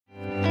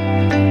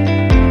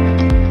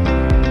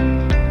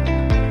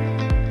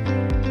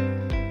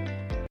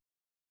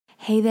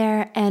Hey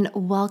there, and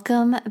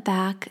welcome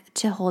back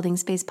to Holding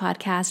Space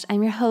Podcast.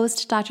 I'm your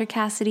host, Dr.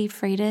 Cassidy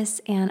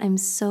Freitas, and I'm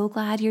so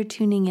glad you're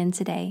tuning in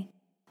today.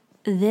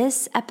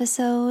 This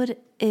episode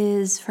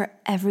is for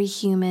every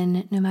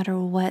human, no matter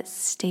what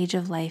stage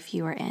of life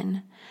you are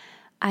in.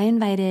 I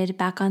invited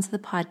back onto the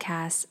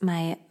podcast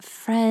my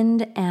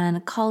friend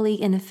and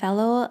colleague and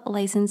fellow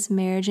licensed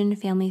marriage and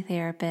family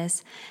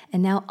therapist,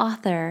 and now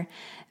author,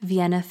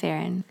 Vienna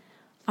Pharaon.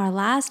 Our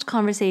last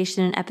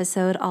conversation and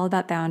episode all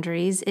about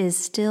boundaries is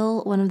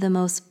still one of the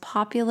most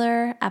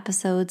popular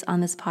episodes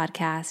on this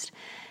podcast.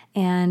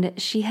 And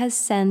she has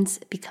since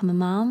become a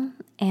mom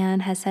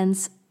and has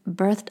since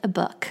birthed a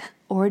book,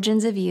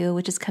 Origins of You,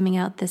 which is coming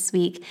out this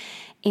week.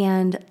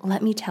 And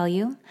let me tell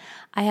you,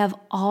 I have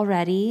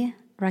already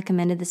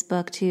recommended this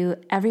book to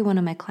every one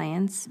of my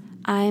clients.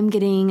 I'm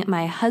getting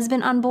my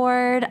husband on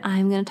board.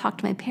 I'm going to talk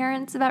to my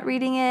parents about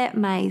reading it,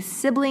 my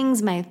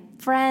siblings, my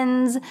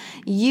friends,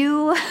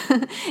 you.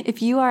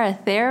 If you are a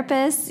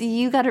therapist,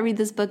 you got to read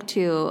this book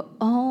too.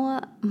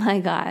 Oh my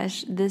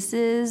gosh, this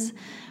is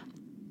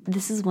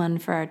one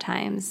for our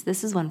times.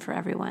 This is one for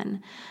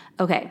everyone.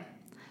 Okay,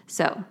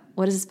 so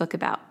what is this book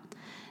about?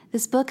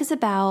 This book is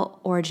about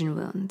origin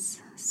wounds.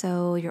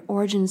 So your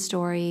origin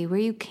story, where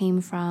you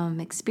came from,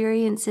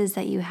 experiences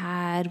that you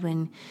had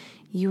when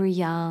you were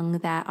young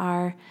that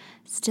are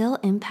still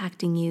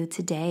impacting you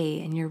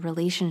today and your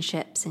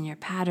relationships and your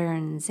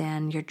patterns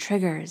and your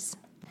triggers.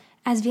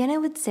 As Vienna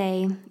would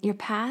say, your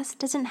past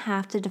doesn't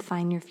have to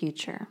define your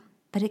future,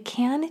 but it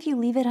can if you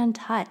leave it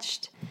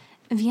untouched.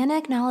 Vienna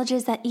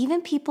acknowledges that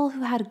even people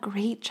who had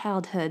great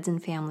childhoods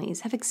and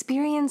families have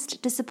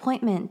experienced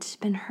disappointment,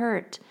 been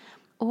hurt,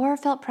 or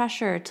felt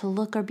pressure to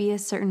look or be a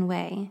certain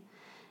way.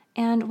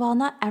 And while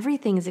not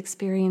everything is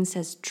experienced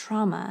as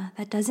trauma,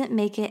 that doesn't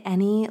make it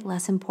any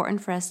less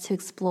important for us to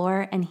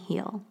explore and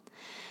heal.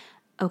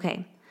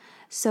 Okay,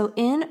 so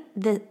in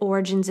the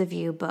Origins of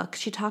You book,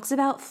 she talks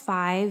about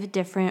 5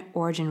 different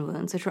origin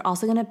wounds, which we're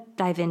also going to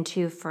dive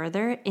into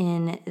further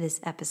in this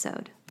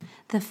episode.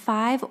 The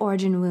 5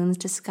 origin wounds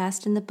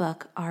discussed in the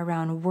book are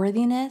around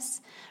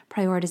worthiness,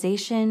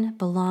 prioritization,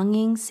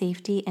 belonging,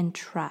 safety, and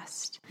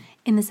trust.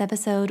 In this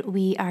episode,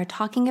 we are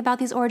talking about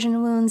these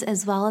origin wounds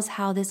as well as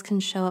how this can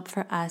show up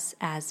for us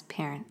as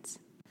parents.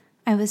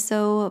 I was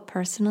so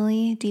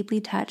personally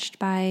deeply touched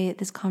by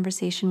this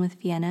conversation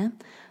with Vienna,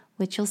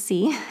 which you'll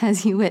see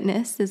as you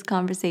witness this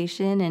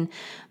conversation and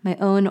my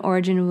own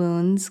origin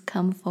wounds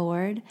come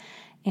forward.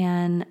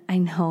 And I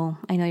know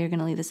you're going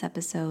to leave this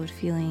episode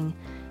feeling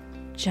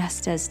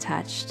just as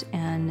touched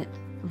and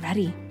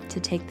ready to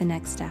take the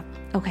next step.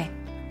 Okay,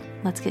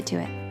 let's get to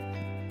it.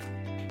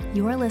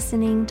 You're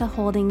listening to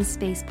Holding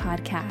Space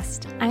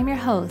Podcast. I'm your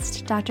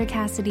host, Dr.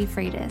 Cassidy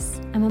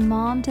Freitas. I'm a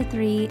mom to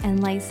 3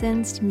 and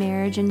licensed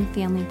marriage and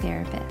family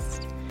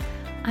therapist.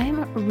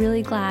 I'm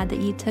really glad that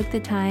you took the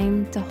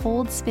time to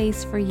hold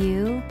space for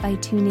you by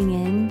tuning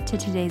in to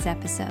today's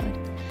episode.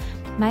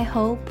 My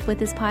hope with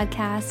this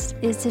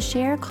podcast is to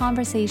share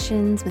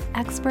conversations with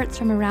experts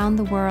from around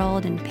the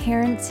world and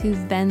parents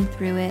who've been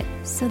through it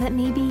so that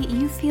maybe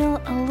you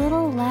feel a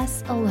little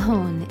less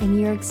alone in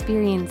your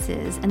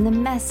experiences and the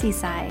messy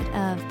side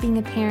of being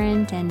a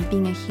parent and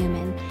being a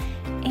human,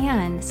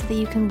 and so that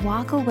you can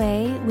walk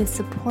away with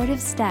supportive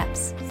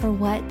steps for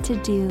what to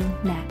do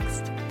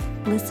next.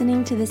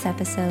 Listening to this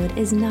episode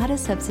is not a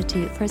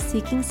substitute for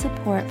seeking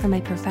support from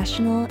a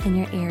professional in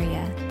your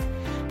area.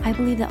 I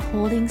believe that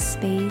holding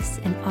space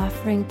and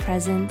offering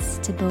presence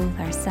to both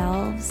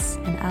ourselves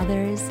and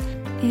others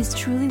is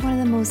truly one of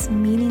the most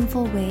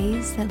meaningful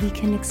ways that we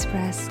can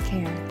express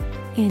care.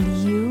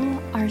 And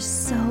you are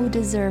so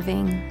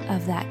deserving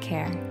of that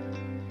care.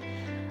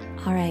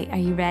 All right, are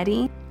you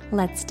ready?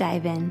 Let's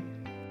dive in.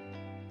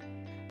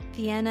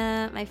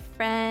 Vienna, my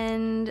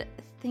friend,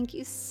 thank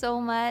you so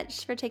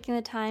much for taking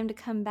the time to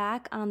come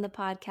back on the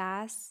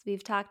podcast.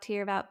 We've talked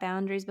here about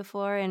boundaries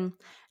before, and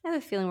I have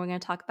a feeling we're going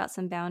to talk about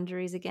some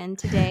boundaries again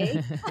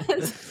today.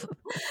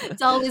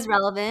 It's always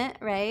relevant,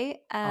 right?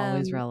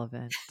 Always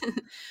relevant.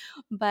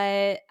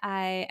 But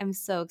I am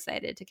so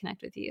excited to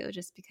connect with you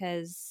just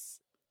because,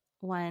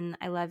 1,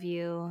 I love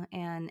you,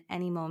 and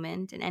any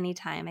moment and any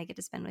time I get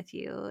to spend with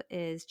you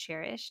is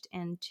cherished.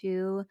 And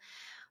 2,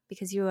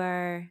 because you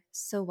are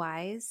so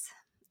wise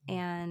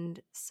and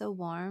so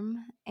warm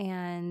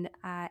and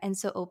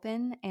so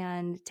open,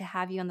 and to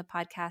have you on the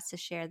podcast to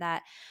share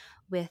that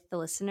with the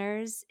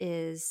listeners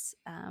is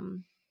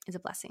a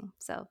blessing.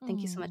 So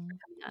thank you so much for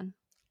coming on.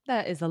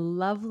 That is a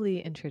lovely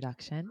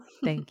introduction.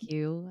 Thank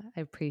you.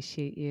 I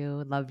appreciate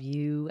you. Love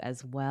you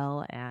as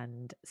well.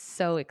 And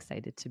so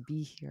excited to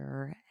be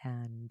here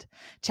and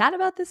chat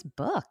about this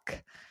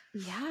book.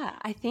 Yeah,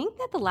 I think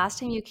that the last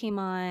time you came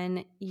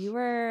on, you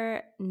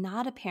were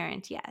not a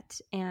parent yet.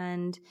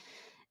 And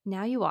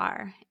now you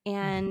are.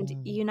 And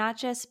you not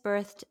just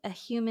birthed a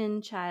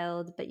human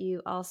child, but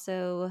you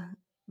also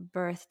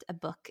birthed a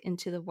book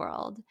into the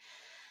world.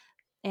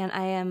 And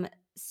I am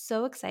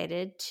so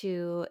excited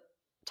to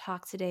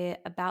talk today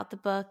about the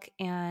book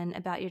and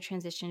about your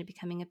transition to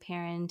becoming a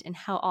parent and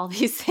how all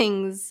these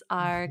things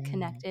are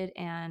connected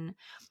and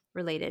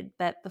related.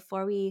 But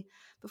before we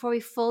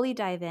fully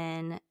dive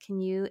in, can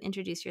you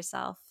introduce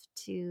yourself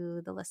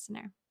to the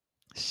listener?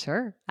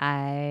 Sure.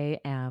 I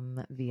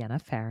am Vienna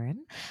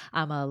Pharaon.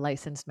 I'm a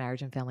licensed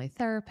marriage and family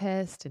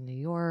therapist in New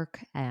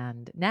York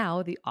and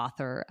now the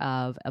author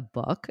of a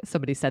book.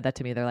 Somebody said that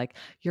to me. They're like,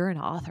 "You're an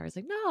author." I was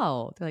like,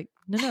 "No." They're like,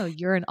 "No,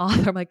 you're an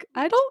author." I'm like,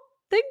 "I don't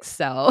think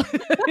so."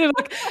 You're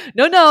like,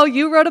 no,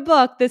 you wrote a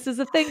book. This is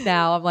a thing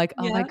now. I'm like,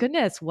 "Oh my Yeah.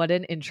 goodness, what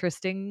an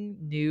interesting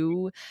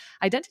new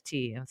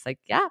identity." And it's like,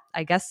 yeah,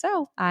 I guess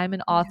so. I'm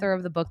an author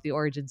of the book, The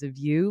Origins of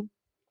You,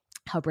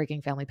 how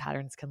breaking family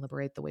patterns can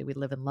liberate the way we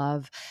live and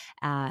love.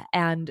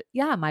 And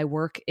yeah, my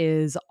work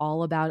is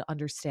all about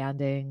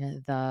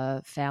understanding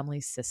the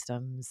family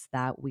systems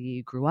that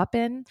we grew up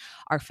in.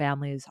 Our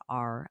families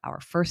are our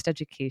first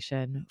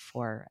education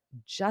for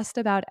just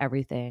about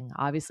everything.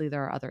 Obviously,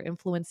 there are other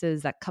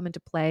influences that come into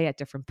play at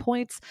different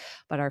points,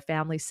 but our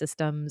family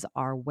systems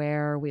are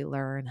where we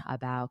learn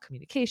about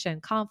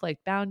communication,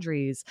 conflict,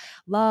 boundaries,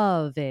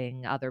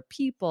 loving other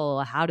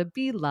people, how to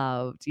be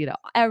loved,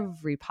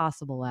 every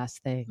possible last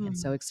thing. And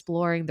so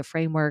exploring the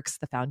frameworks,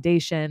 the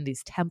foundation,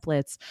 these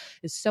templates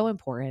is so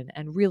important.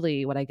 And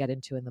really what I get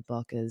into in the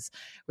book is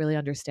really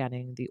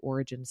understanding the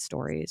origin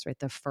stories, right?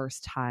 The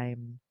first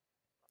time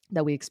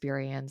that we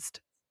experienced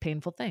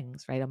painful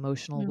things, right?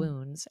 Emotional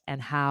wounds,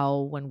 and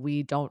how when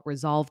we don't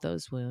resolve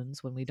those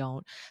wounds, when we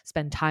don't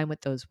spend time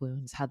with those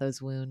wounds, how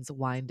those wounds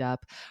wind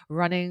up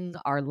running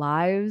our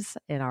lives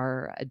in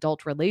our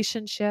adult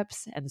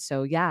relationships. And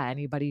so, yeah,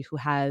 anybody who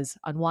has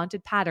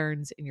unwanted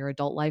patterns in your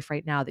adult life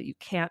right now that you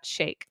can't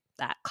shake,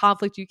 that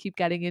conflict you keep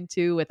getting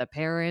into with a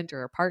parent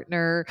or a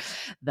partner,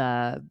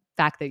 the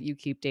fact that you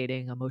keep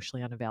dating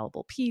emotionally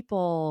unavailable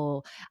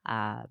people,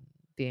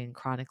 being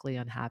chronically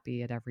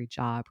unhappy at every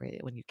job,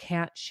 right? When you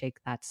can't shake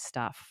that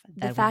stuff,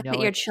 The then we fact that know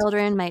your it's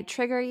children might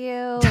trigger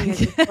you and you're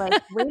just like,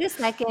 "Wait a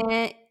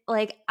second,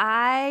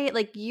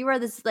 you are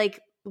this,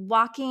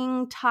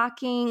 walking,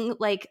 talking,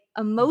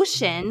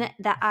 emotion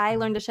that I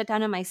learned to shut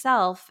down in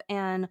myself,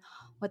 and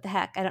what the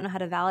heck? I don't know how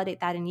to validate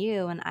that in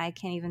you, and I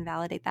can't even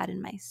validate that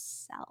in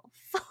myself."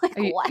 Like,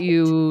 Are what?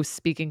 you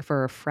speaking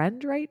for a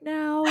friend right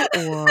now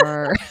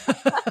or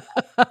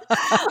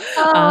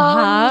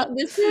uh-huh.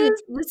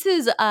 This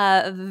is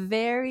a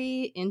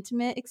very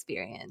intimate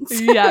experience.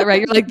 Yeah, right.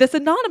 You're like, this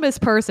anonymous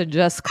person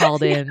just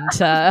called in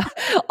to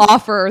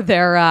offer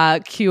their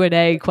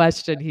Q&A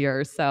question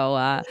here.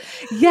 So,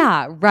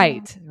 yeah, Yeah.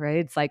 right.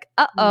 It's like,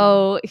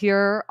 Mm,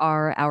 here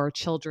are our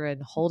children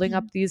holding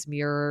up mhm, these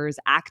mirrors,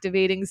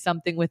 activating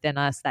something within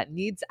us that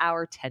needs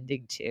our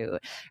tending to,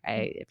 mm.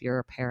 right? If you're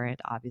a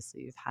parent,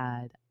 obviously you've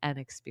had an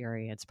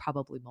experience,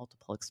 probably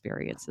multiple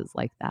experiences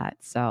like that.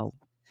 So,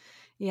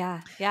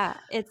 Yeah.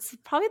 It's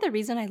probably the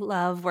reason I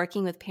love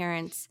working with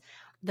parents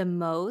the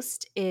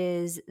most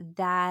is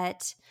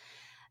that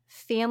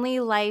family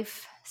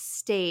life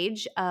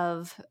stage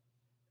of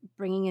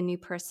bringing a new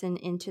person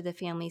into the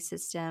family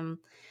system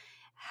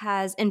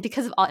has, and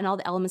because of all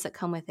the elements that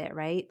come with it,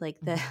 right? Like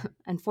the mhm,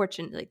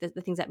 unfortunate, like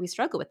the things that we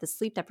struggle with, the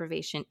sleep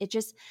deprivation,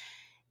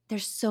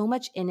 there's so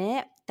much in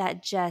it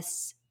that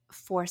just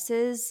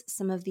forces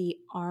some of the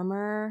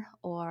armor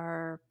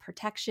or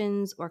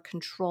protections or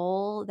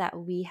control that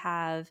we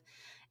have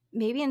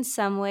maybe in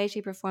some way,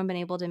 shape, or form been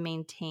able to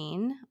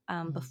maintain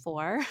mhm,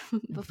 before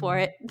before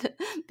mhm.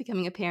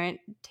 becoming a parent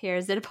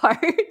tears it apart.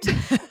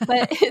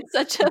 But it's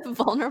such a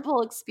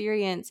vulnerable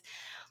experience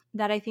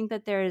that I think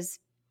that there's,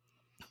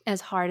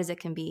 as hard as it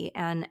can be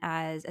and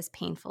as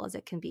painful as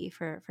it can be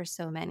for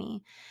so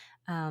many,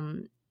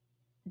 um,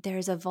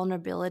 there's a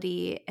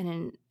vulnerability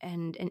and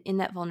in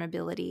that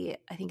vulnerability,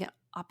 I think an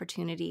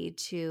opportunity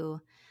to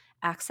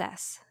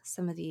access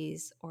some of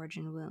these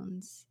origin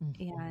wounds. Mhm,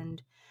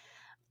 And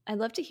I'd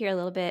love to hear a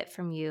little bit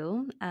from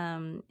you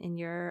in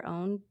your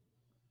own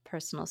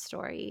personal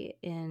story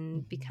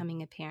in mhm.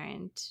 becoming a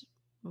parent.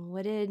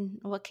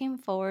 What came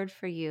forward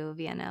for you,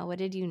 Vienna? What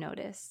did you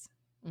notice?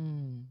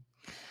 Mm.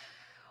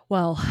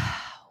 Well,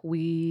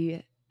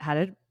 we had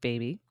a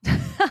baby.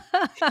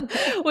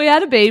 We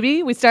had a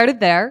baby. We started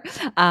there.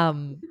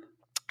 Um,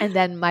 and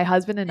then my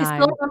husband and I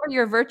still I, remember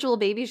your virtual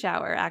baby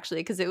shower,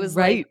 actually, because it was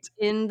like right,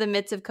 in the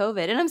midst of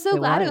COVID. And I'm so it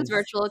glad it was was.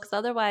 virtual because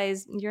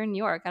otherwise you're in New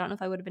York. I don't know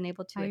if I would have been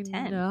able to I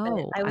attend, but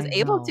know, I was I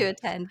able to know.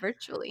 attend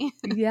virtually.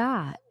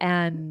 Yeah.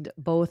 And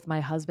both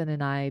my husband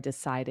and I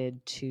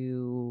decided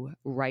to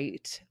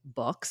write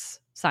books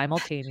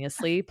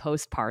simultaneously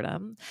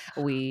postpartum.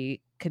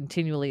 We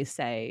continually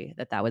say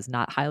that that was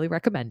not highly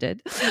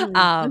recommended.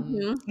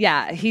 Mm-hmm.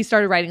 Yeah, he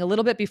started writing a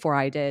little bit before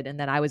I did. And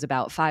then I was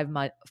about 5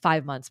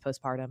 months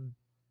postpartum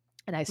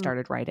and I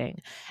started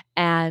writing.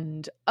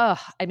 And, I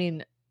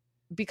mean,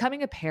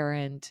 becoming a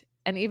parent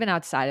and even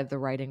outside of the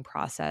writing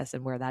process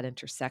and where that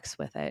intersects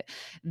with it,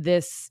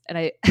 this, and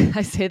I,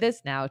 I say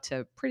this now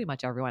to pretty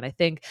much everyone, I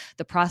think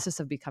the process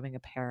of becoming a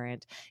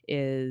parent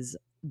is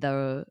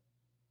the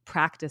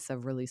practice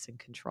of releasing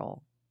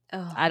control.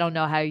 I don't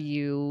know how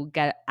you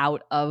get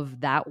out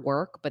of that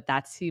work, but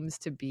that seems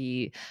to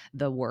be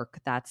the work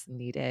that's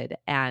needed.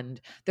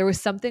 And there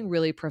was something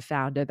really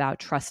profound about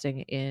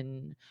trusting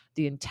in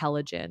the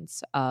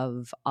intelligence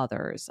of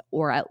others,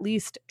 or at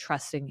least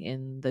trusting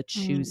in the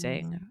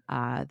choosing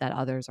that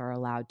others are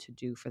allowed to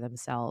do for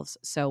themselves.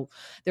 So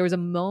there was a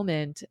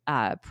moment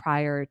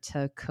prior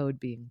to Code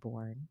being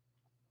born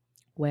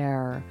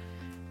where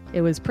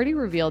it was pretty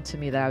revealed to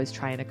me that I was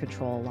trying to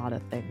control a lot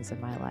of things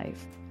in my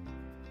life.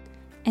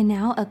 And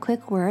now a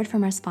quick word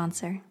from our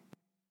sponsor.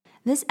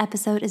 This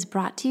episode is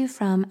brought to you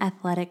from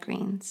Athletic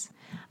Greens.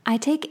 I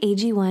take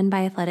AG1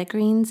 by Athletic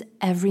Greens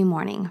every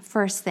morning,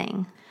 first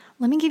thing.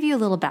 Let me give you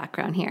a little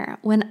background here.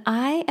 When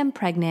I am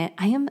pregnant,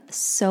 I am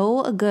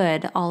so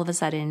good all of a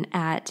sudden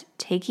at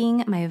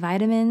taking my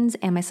vitamins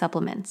and my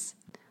supplements.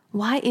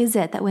 Why is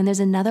it that when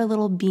there's another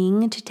little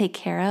being to take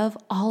care of,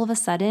 all of a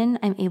sudden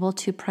I'm able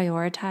to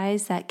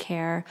prioritize that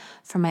care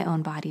for my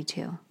own body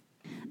too?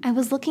 I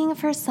was looking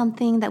for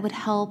something that would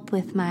help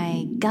with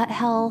my gut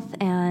health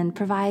and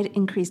provide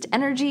increased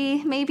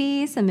energy,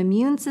 maybe some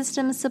immune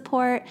system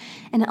support,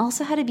 and it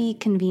also had to be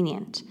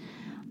convenient.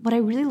 What I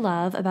really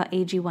love about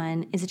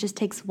AG1 is it just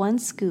takes 1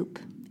 scoop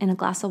in a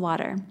glass of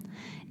water.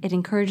 It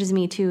encourages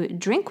me to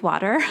drink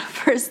water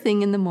first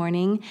thing in the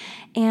morning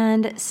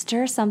and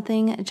stir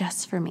something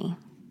just for me.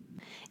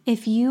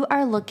 If you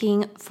are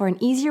looking for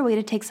an easier way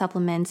to take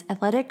supplements,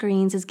 Athletic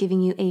Greens is giving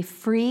you a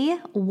free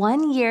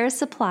 1-year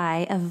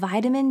supply of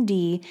vitamin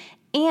D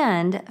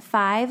and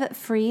 5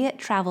 free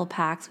travel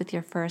packs with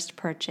your first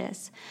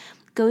purchase.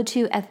 Go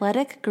to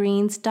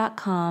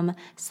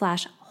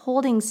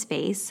athleticgreens.com/holding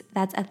space.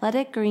 That's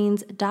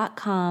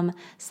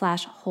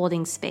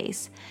athleticgreens.com/holding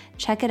space.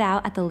 Check it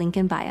out at the link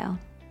in bio.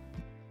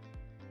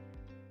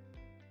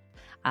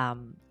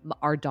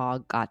 Our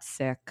dog got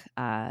sick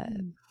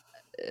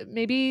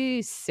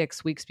maybe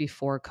 6 weeks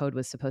before Code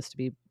was supposed to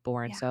be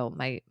born. Yeah. So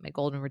my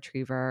golden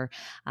retriever,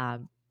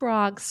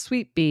 Bronx,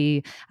 sweet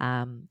bee.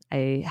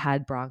 I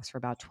had Bronx for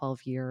about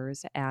 12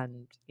 years,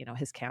 and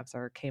his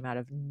cancer came out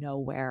of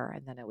nowhere,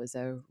 and then it was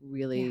a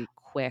really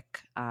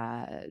quick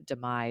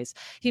demise.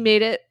 He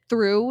made it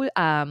through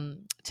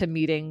to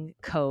meeting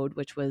Code,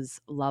 which was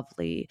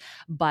lovely,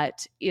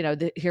 but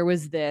here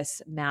was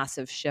this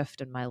massive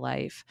shift in my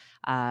life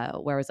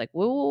where I was like,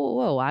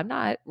 whoa, I'm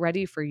not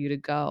ready for you to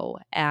go,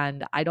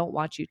 and I don't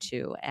want you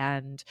to.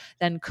 And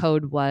then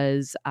Code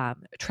was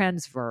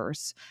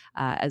transverse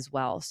as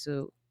well,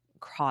 so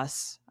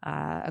across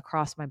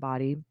my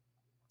body,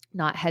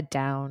 not head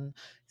down.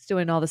 He's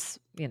doing all this,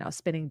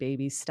 spinning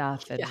baby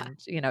stuff and,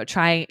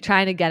 trying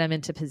to get him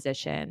into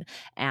position,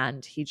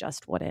 and he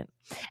just wouldn't.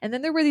 And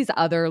then there were these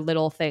other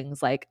little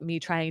things like me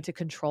trying to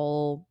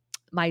control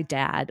my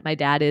dad. My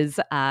dad is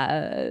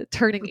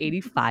turning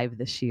 85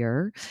 this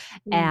year,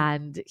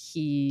 and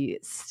he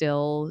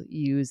still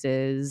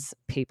uses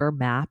paper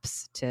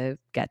maps to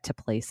get to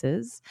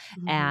places.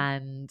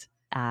 And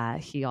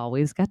he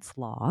always gets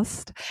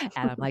lost.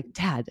 And I'm like,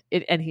 Dad,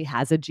 and he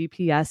has a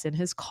GPS in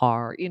his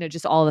car,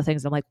 just all the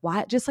things. I'm like,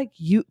 why? Just like,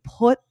 you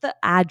put the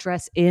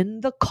address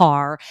in the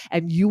car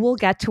and you will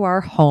get to our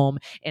home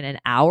in 1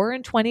 hour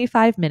and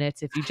 25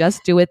 minutes if you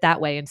just do it that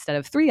way instead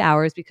of 3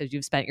 hours because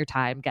you've spent your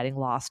time getting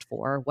lost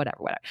for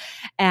whatever.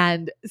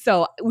 And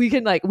so we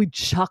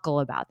chuckle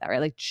about that,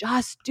 right? Like,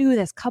 just do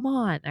this. Come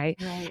on. Right.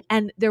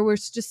 And there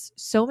was just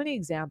so many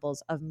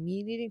examples of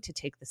me needing to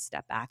take the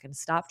step back and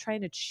stop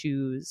trying to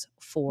choose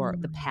for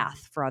the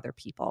path for other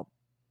people.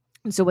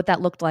 And so what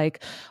that looked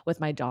like with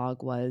my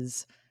dog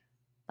was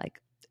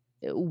like,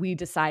 we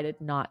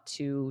decided not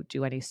to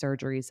do any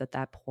surgeries at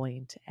that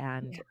point.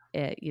 And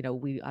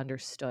we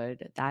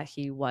understood that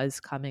he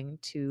was coming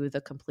to the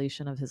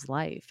completion of his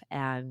life,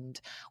 and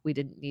we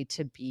didn't need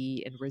to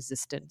be in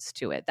resistance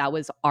to it. That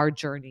was our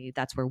journey.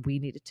 That's where we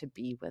needed to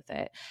be with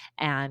it.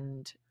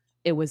 And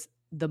it was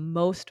the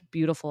most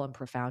beautiful and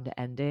profound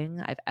ending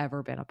I've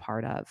ever been a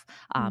part of.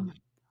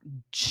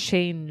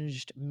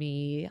 Changed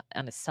me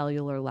on a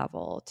cellular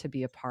level to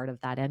be a part of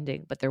that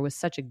ending. But there was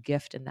such a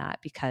gift in that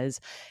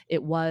because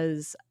it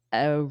was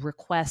a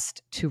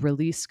request to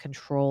release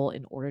control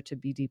in order to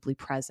be deeply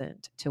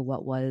present to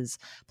what was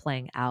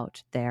playing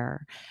out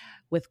there.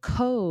 With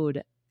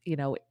Code,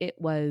 there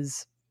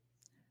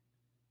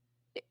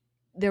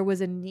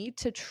was a need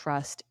to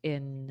trust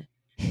in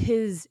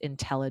his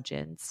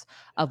intelligence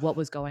of what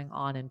was going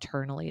on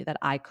internally that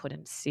I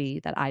couldn't see,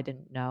 that I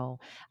didn't know.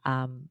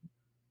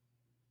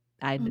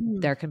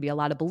 There can be a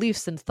lot of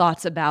beliefs and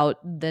thoughts about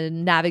the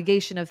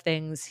navigation of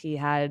things. He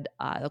had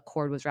a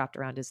cord was wrapped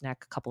around his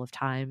neck a couple of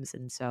times.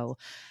 And so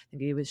I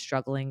think he was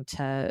struggling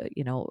to,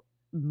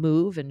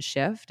 move and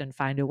shift and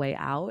find a way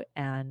out.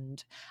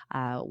 And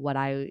I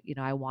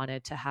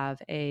wanted to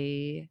have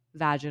a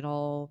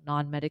vaginal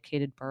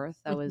non-medicated birth.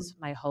 That was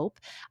my hope.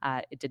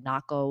 It did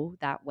not go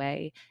that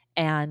way.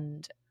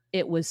 And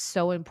it was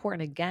so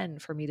important again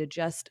for me to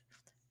just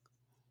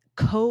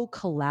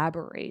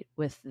co-collaborate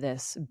with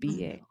this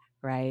being.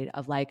 right?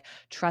 Of like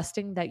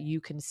trusting that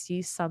you can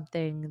see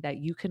something, that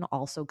you can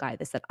also guide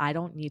this, that I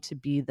don't need to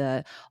be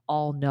the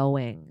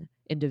all-knowing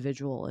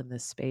individual in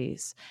this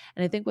space.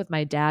 And I think with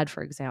my dad,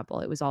 for example,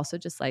 it was also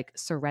just like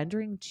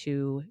surrendering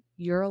to,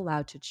 you're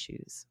allowed to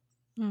choose,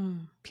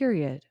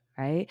 period,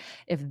 right?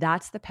 If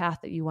that's the path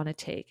that you want to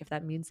take, if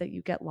that means that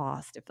you get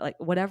lost, if like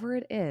whatever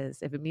it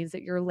is, if it means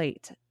that you're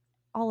late,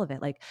 all of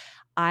it, like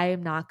I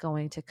am not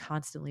going to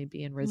constantly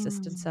be in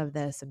resistance of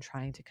this and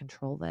trying to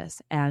control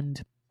this. And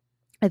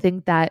I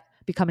think that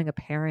becoming a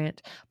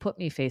parent put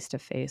me face to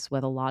face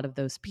with a lot of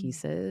those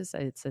pieces.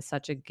 It's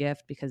such a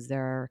gift because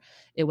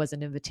it was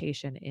an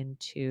invitation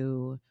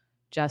into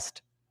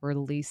just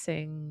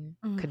releasing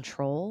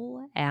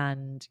control.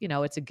 And,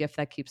 it's a gift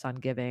that keeps on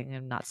giving.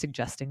 I'm not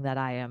suggesting that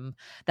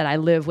I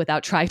live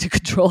without trying to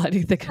control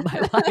anything in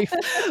my life,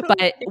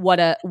 but what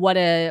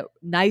a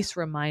nice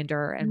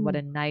reminder and what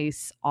a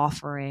nice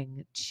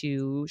offering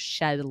to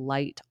shed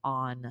light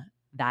on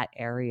that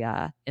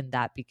area in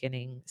that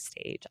beginning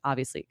stage.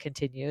 Obviously it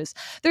continues.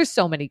 There's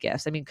so many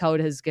gifts. I mean,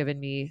 code has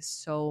given me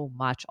so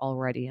much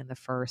already in the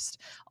first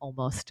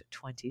almost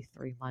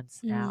 23 months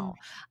now.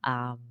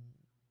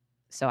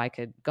 So I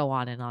could go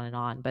on and on and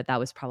on, but that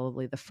was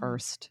probably the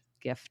first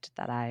gift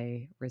that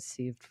I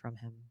received from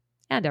him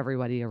and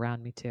everybody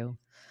around me too.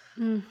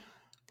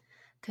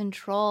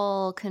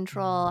 Control.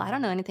 I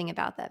don't know anything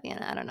about that,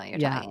 Vienna. I don't know what you're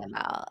talking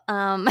about.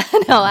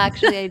 No,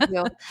 actually I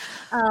do.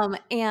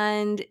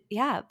 And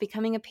yeah,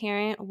 becoming a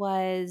parent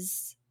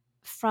was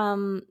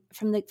from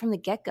the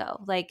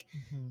get-go, like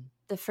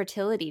the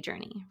fertility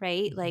journey,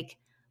 right? Like,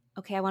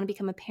 okay, I want to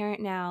become a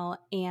parent now,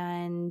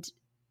 and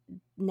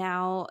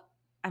now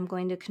I'm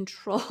going to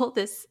control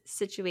this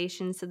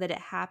situation so that it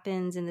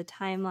happens in the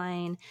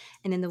timeline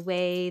and in the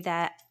way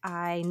that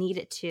I need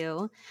it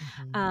to.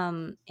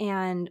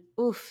 And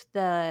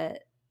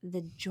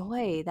the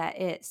joy that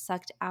it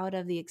sucked out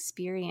of the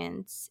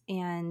experience,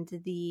 and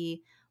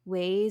the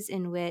ways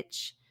in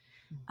which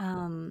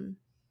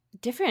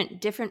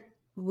different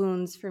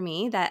wounds for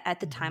me that at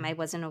the time I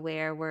wasn't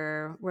aware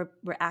were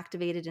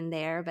activated in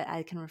there, but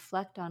I can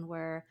reflect on,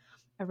 were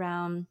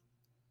around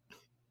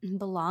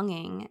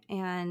belonging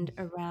and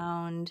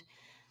around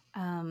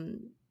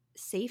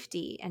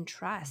safety and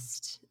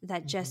trust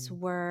that just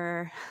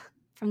were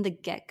from the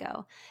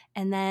get-go.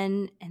 And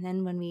then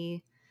when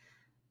we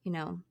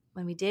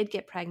did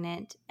get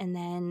pregnant, and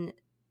then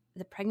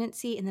the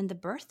pregnancy, and then the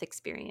birth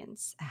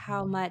experience,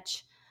 how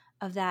much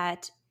of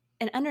that,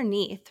 and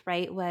underneath,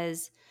 right,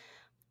 was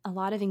a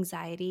lot of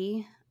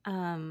anxiety,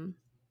 a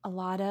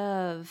lot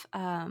of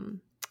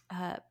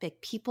big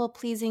people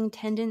pleasing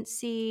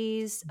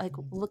tendencies, like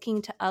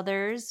looking to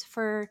others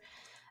for,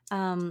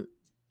 am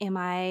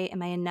I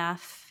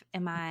enough?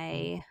 Am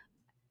I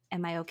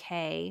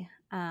okay?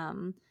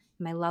 Am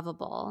I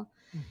lovable?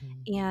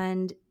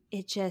 And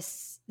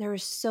there were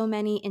so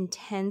many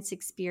intense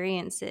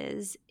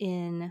experiences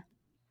in,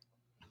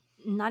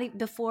 not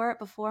before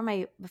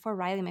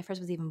Riley, my first,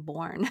 was even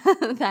born,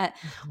 that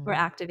were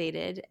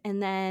activated.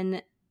 And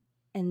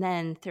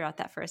then throughout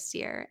that first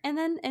year,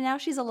 and now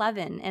she's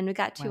 11, and we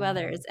got two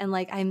others, and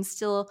like I'm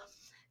still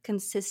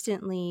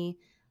consistently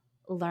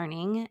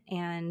learning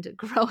and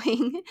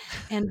growing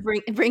and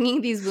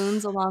bringing these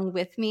wounds along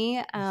with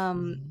me,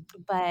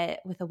 but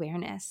with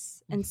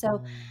awareness. And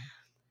so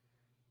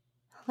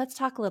let's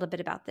talk a little bit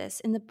about this.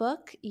 In the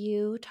book,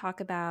 you talk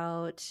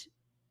about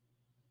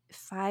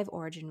 5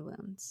 origin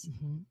wounds.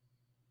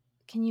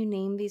 Can you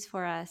name these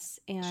for us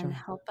and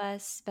help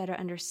us better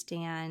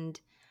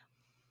understand?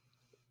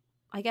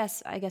 I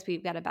guess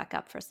we've got to back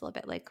up first a little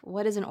bit. Like,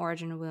 what is an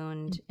origin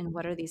wound, and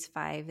what are these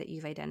 5 that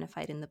you've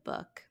identified in the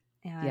book?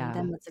 And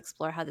then let's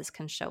explore how this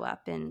can show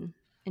up in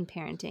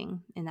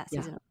parenting in that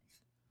season of life.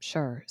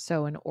 Sure.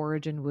 So an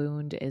origin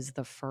wound is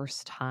the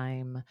first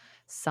time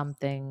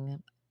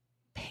something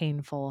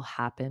painful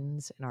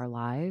happens in our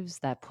lives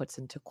that puts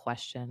into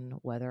question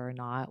whether or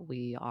not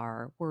we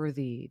are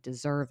worthy,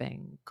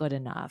 deserving, good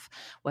enough,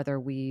 whether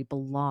we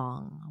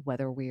belong,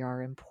 whether we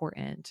are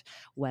important,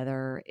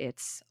 whether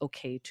it's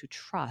okay to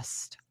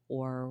trust,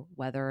 or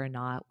whether or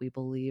not we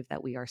believe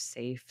that we are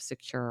safe,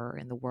 secure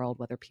in the world,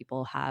 whether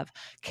people have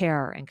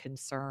care and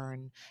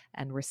concern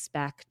and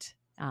respect,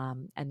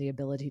 and the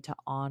ability to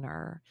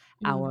honor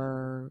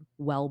our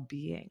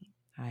well-being,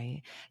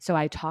 right? So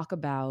I talk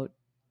about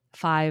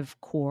 5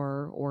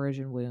 core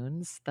origin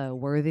wounds: the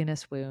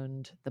worthiness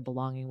wound, the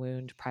belonging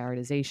wound,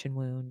 prioritization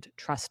wound,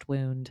 trust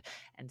wound,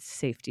 and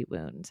safety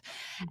wound.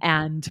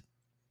 And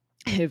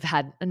I've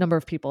had a number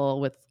of people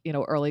with,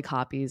 early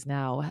copies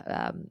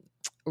now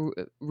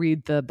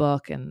read the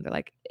book, and they're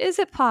like, is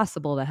it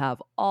possible to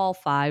have all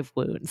 5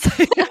 wounds?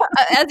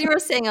 As you were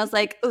saying, I was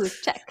like, ooh,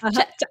 check. Right,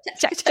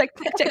 so it's like,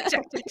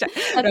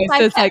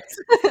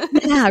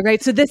 Yeah,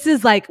 right. So this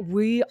is like,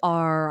 we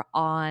are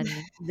on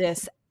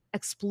this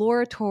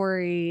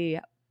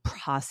exploratory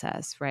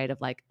process, right? Of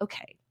like,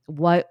 okay,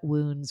 what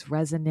wounds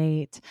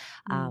resonate?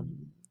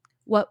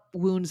 What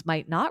wounds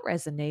might not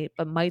resonate,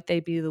 but might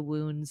they be the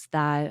wounds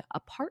that a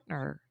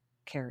partner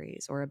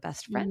carries, or a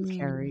best friend Mm.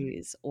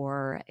 carries,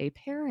 or a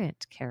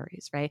parent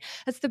carries, right?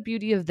 That's the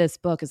beauty of this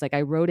book, is like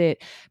I wrote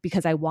it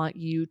because I want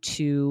you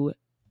to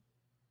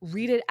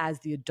read it as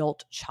the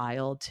adult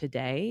child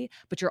today,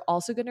 but you're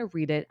also going to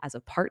read it as a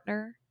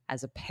partner,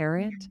 as a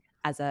parent,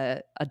 as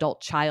a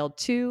adult child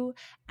too,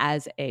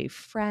 as a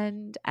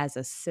friend, as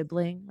a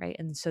sibling, right?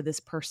 And so this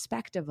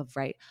perspective of,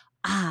 right,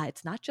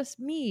 it's not just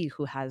me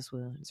who has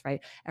wounds,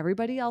 right?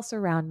 Everybody else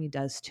around me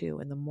does too.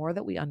 And the more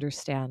that we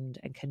understand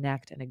and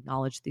connect and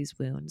acknowledge these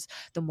wounds,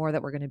 the more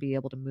that we're going to be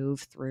able to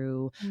move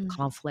through Mm.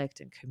 conflict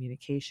and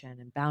communication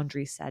and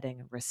boundary setting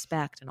and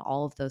respect and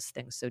all of those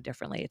things so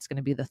differently. It's going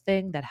to be the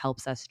thing that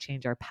helps us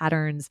change our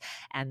patterns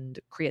and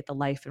create the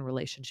life and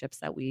relationships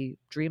that we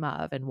dream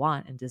of and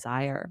want and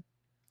desire.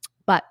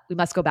 But we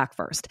must go back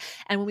first.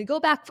 And when we go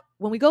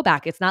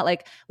back, it's not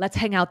like, let's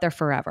hang out there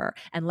forever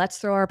and let's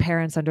throw our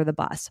parents under the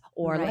bus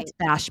or let's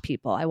Right. bash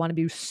people. I want to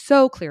be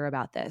so clear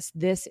about this.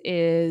 This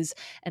is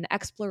an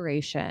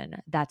exploration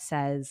that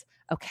says,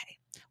 okay,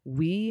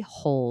 we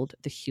hold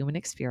the human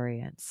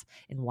experience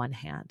in one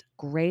hand,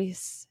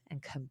 grace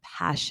and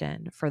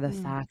compassion for the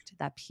Mm. fact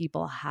that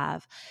people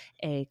have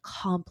a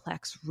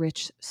complex,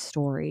 rich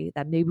story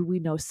that maybe we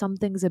know some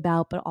things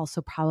about, but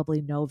also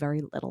probably know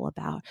very little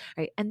about,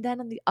 right? And then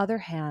on the other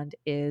hand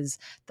is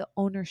the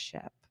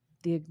ownership,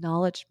 the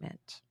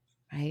acknowledgement,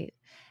 right?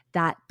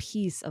 That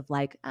piece of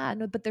like,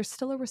 no, but there's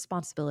still a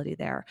responsibility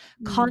there.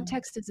 Mm.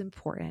 Context is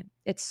important.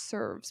 It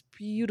serves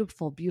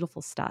beautiful,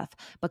 beautiful stuff,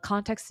 but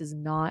context is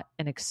not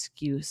an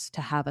excuse to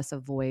have us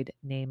avoid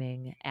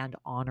naming and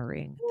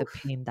honoring the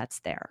pain that's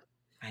there,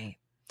 right?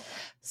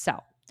 So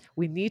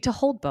we need to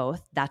hold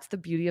both. That's the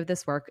beauty of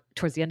this work.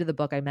 Towards the end of the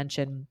book, I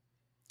mentioned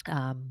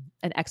an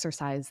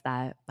exercise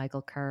that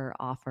Michael Kerr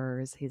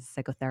offers. He's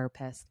a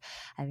psychotherapist,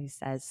 and he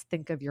says,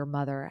 think of your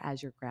mother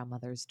as your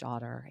grandmother's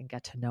daughter and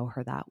get to know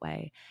her that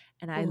way.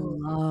 And I Ooh.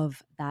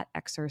 love that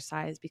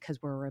exercise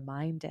because we're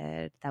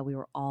reminded that we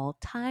were all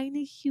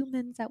tiny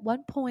humans at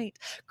one point,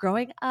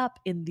 growing up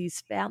in these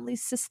family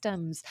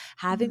systems, Mm.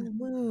 having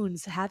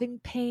wounds, having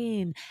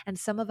pain. And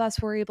some of us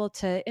were able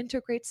to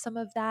integrate some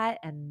of that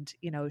and,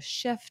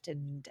 shift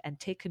and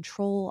take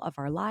control of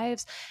our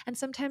lives. And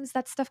sometimes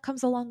that stuff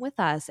comes along with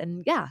us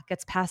and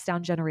gets passed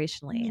down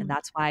generationally. And Mm.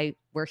 that's why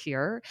we're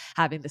here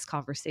having this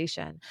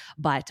conversation.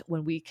 But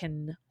when we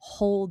can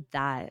hold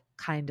that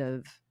kind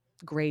of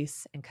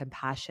grace and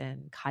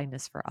compassion,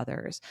 kindness for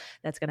others,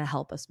 that's going to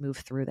help us move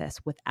through this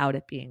without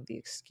it being the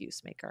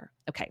excuse maker.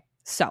 Okay.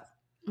 So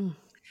Mm.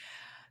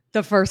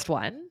 the first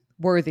one,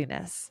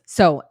 worthiness.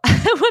 So when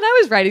I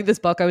was writing this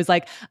book, I was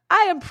like,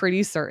 I am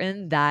pretty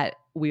certain that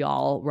we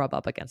all rub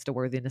up against a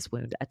worthiness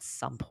wound at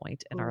some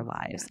point in our Ooh,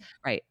 yeah. lives,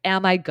 right?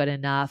 Am I good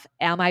enough?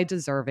 Am I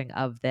deserving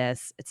of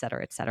this, et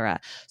cetera, et cetera?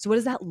 So what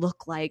does that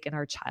look like in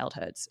our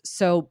childhoods?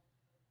 So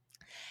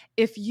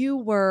if you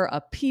were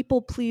a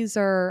people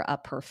pleaser, a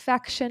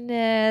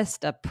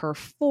perfectionist, a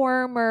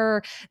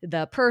performer,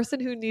 the person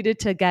who needed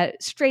to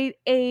get straight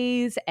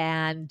A's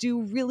and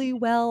do really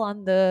well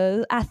on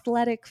the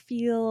athletic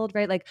field,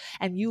 right? Like,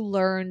 and you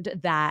learned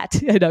that,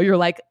 you're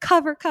like,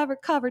 cover, cover,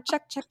 cover,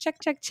 check, check, check,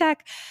 check,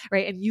 check,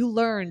 right? And you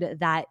learned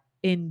that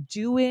in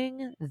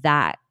doing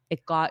that,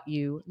 it got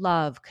you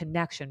love,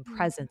 connection,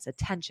 presence,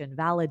 attention,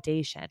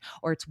 validation,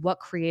 or it's what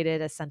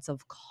created a sense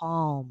of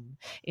calm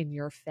in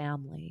your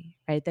family,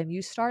 right? Then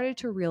you started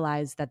to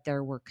realize that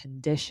there were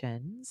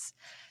conditions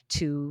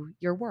to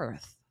your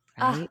worth,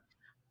 Ah, right?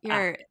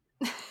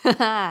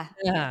 Ah,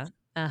 you're yes.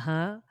 yeah.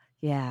 Uh-huh.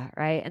 Yeah,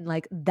 right. And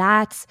like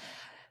that's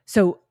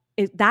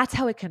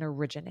how it can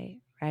originate,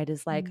 right?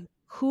 Is like, Mm.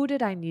 who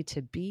did I need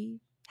to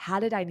be? How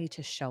did I need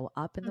to show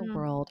up in the Mm.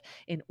 world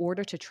in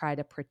order to try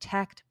to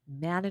protect,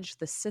 manage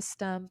the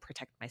system,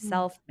 protect Mm.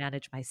 myself,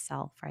 manage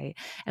myself, right?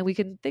 And we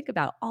can think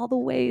about all the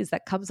ways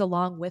that comes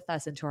along with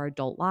us into our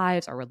adult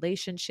lives, our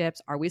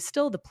relationships. Are we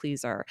still the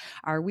pleaser?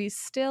 Are we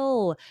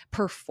still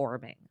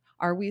performing?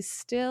 Are we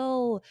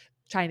still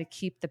trying to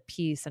keep the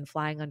peace and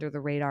flying under the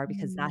radar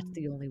because that's Mm.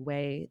 the only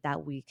way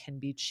that we can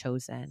be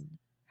chosen,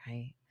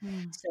 right?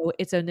 Mm. So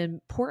it's an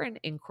important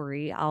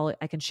inquiry.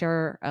 I can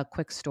share a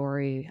quick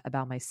story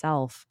about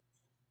myself.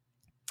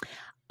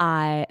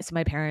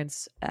 My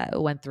parents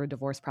went through a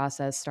divorce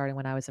process starting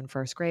when I was in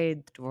first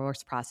grade. The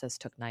divorce process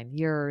took 9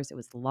 years. It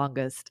was the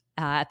longest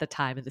at the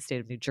time in the state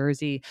of New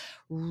Jersey.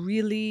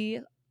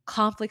 Really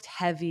conflict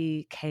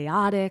heavy,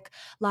 chaotic,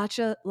 lots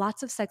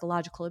of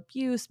psychological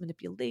abuse,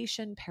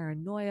 manipulation,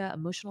 paranoia,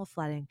 emotional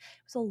flooding.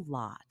 It was a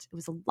lot. It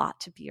was a lot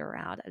to be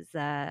around as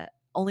a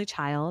only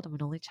child. I'm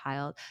an only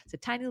child. It's a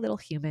tiny little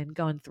human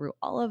going through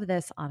all of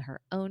this on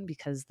her own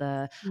because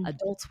the Mm.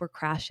 adults were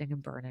crashing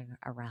and burning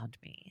around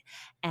me.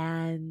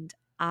 And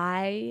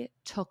I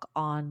took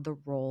on the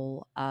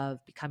role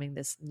of becoming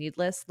this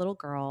needless little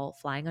girl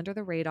flying under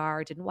the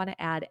radar, didn't want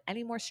to add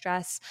any more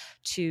stress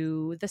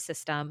to the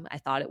system. I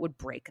thought it would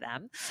break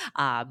them.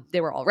 They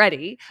were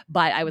already,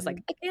 but I was like,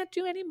 Mm. I can't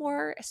do any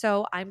more.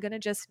 So I'm going to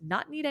just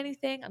not need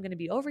anything. I'm going to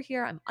be over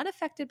here. I'm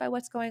unaffected by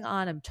what's going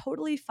on. I'm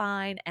totally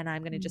fine. And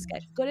I'm going to just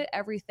get good Mm. at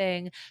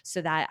everything so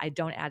that I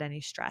don't add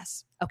any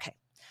stress. Okay.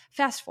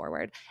 Fast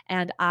forward,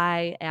 and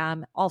I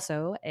am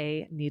also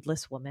a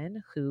needless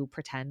woman who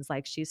pretends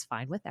like she's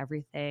fine with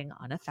everything,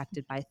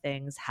 unaffected by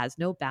things, has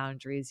no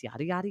boundaries,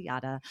 yada, yada,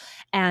 yada.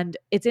 And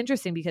it's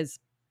interesting because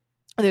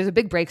there's a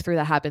big breakthrough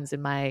that happens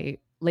in my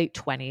late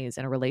 20s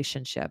in a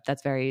relationship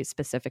that's very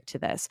specific to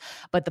this.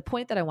 But the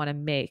point that I want to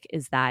make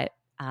is that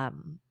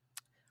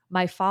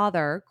my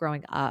father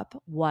growing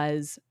up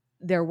was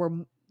there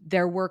were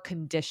there were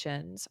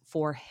conditions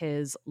for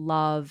his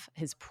love,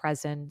 his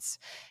presence,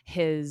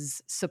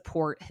 his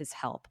support, his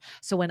help.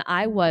 So when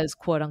I was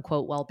quote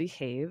unquote well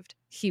behaved,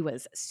 he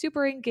was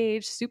super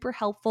engaged, super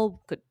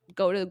helpful, could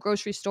go to the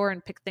grocery store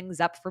and pick things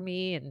up for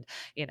me. And,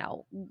 you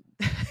know,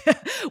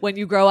 when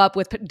you grow up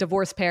with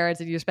divorced parents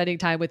and you're spending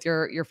time with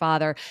your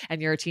father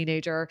and you're a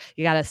teenager,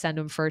 you got to send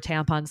them for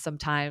tampons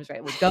sometimes,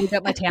 right? We'd go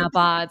get my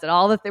tampons and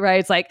all the things,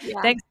 right? It's like,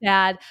 Yeah. thanks,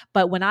 Dad.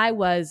 But when I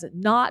was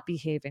not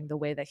behaving the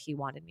way that he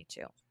wanted me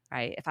to,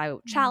 right? If I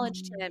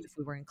challenged him, if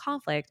we were in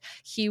conflict,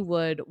 he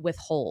would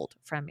withhold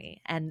from me.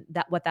 And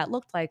that what that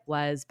looked like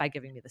was by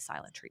giving me the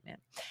silent treatment.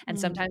 And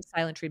sometimes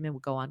silent treatment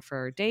would go on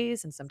for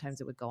days and sometimes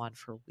it would go on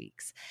for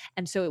weeks.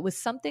 And so it was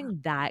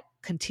something that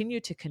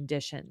continued to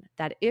condition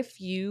that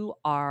if you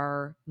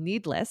are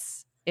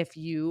needless, if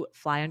you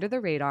fly under the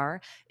radar,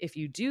 if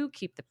you do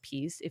keep the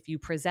peace, if you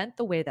present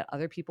the way that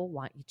other people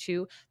want you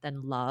to,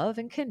 then love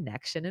and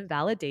connection and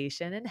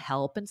validation and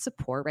help and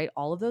support, right?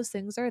 All of those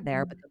things are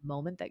there. But the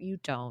moment that you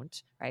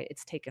don't, right,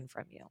 it's taken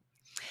from you.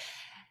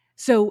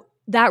 So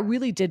that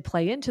really did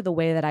play into the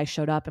way that I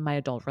showed up in my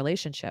adult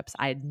relationships.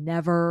 I had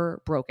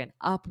never broken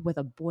up with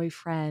a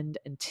boyfriend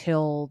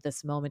until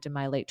this moment in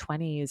my late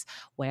 20s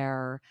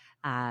where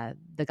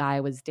the guy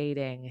I was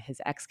dating,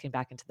 his ex came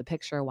back into the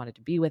picture, wanted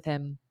to be with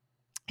him.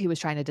 He was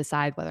trying to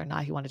decide whether or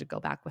not he wanted to go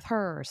back with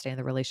her or stay in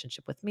the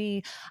relationship with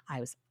me.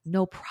 I was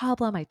no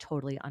problem. I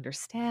totally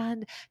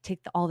understand. Take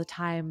all the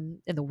time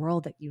in the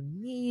world that you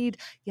need.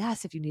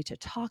 Yes, if you need to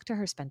talk to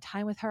her, spend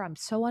time with her. I'm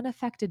so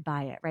unaffected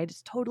by it, right?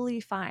 It's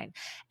totally fine.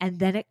 And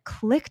then it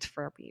clicked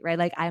for me, right?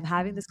 Like I'm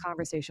having this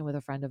conversation with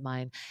a friend of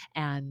mine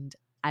and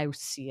I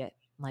see it.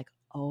 I'm like,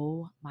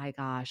 oh my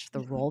gosh,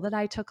 the role that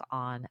I took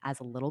on as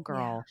a little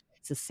girl,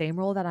 it's the same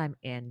role that I'm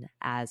in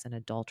as an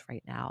adult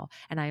right now.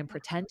 And I am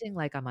pretending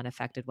like I'm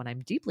unaffected when I'm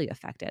deeply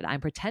affected.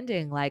 I'm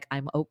pretending like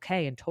I'm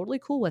okay and totally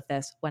cool with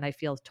this when I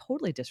feel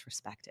totally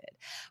disrespected.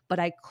 But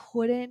I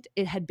couldn't,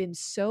 it had been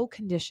so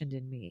conditioned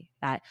in me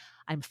that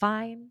I'm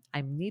fine,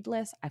 I'm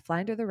needless, I fly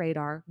under the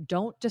radar,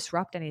 don't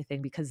disrupt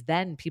anything because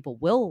then people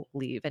will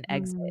leave and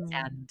exit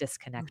and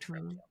disconnect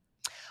from you.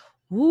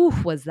 Ooh,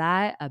 was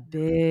that a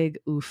big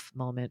oof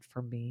moment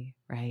for me,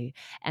 right?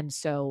 And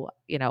so,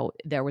 you know,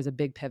 there was a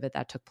big pivot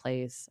that took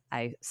place.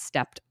 I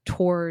stepped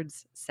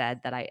towards,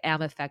 said that I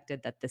am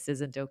affected, that this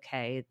isn't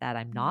okay, that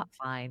I'm not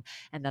fine,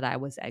 and that I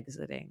was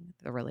exiting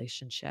the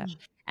relationship.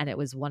 And it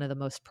was one of the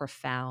most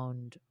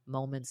profound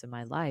moments in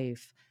my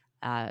life,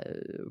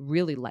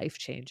 really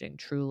life-changing,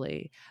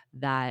 truly,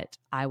 that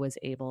I was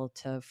able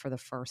to, for the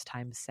first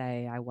time,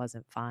 say I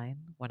wasn't fine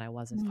when I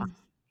wasn't fine.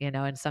 You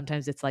know, and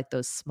sometimes it's like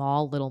those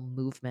small little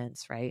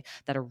movements, right,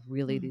 that are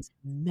really these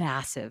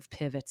massive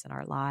pivots in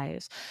our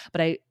lives.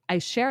 But I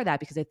share that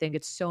because I think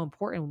it's so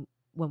important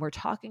when we're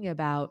talking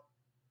about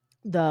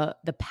the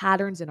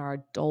patterns in our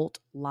adult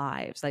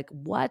lives, like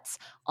what's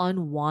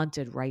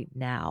unwanted right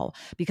now.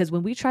 Because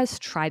when we try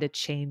to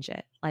change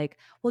it, like,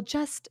 well,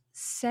 just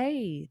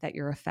say that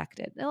you're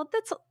affected. Now,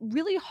 that's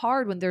really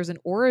hard when there's an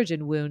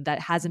origin wound that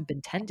hasn't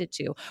been tended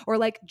to, or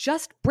like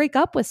just break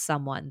up with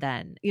someone.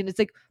 Then, you know, it's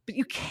like, but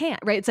you can't,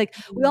 right? It's like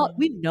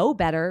we know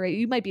better. Right?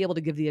 You might be able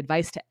to give the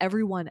advice to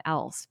everyone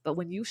else, but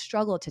when you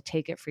struggle to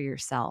take it for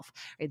yourself,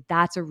 right,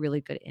 that's a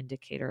really good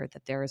indicator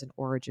that there is an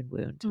origin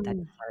wound that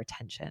needs our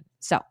attention.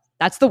 So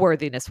that's the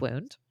worthiness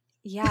wound.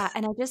 Yeah,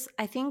 and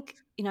I think,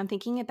 I'm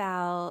thinking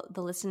about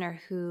the listener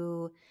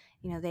who,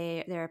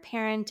 they're a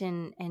parent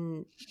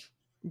and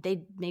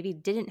they maybe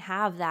didn't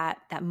have that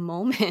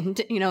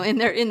moment, in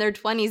their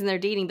 20s and they're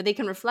dating, but they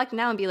can reflect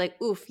now and be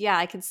like, "Oof, yeah,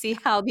 I can see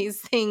how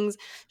these things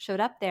showed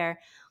up there."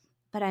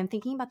 But I'm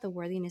thinking about the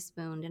worthiness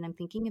wound, and I'm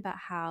thinking about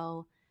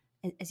how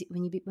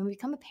when we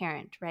become a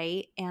parent,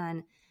 right?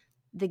 And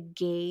the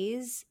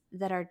gaze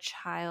that our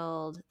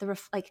child,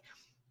 like,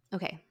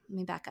 okay, let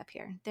me back up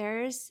here.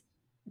 There's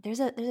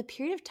a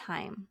period of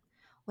time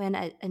when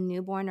a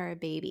newborn or a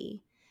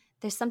baby,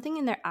 there's something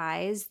in their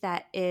eyes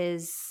that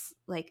is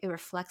like it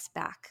reflects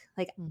back.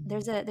 Like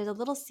there's a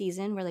little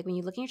season where, like, when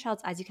you look in your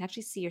child's eyes, you can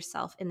actually see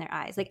yourself in their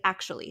eyes. Like,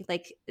 actually,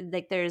 like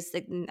there's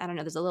like, I don't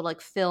know, there's a little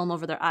like film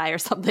over their eye or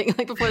something,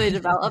 like before they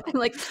develop, and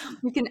like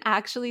you can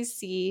actually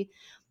see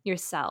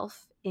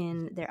yourself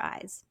in their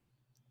eyes.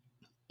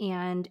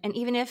 And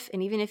even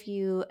if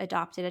you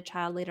adopted a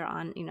child later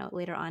on,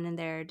 later on in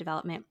their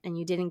development, and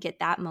you didn't get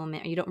that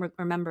moment, or you don't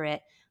remember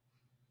it,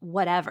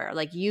 whatever,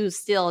 like, you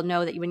still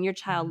know that when your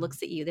child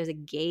looks at you, there's a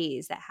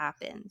gaze that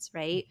happens,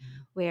 right?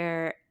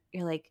 Where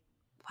you're like,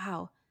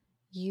 wow,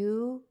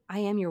 I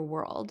am your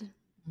world,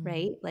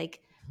 right?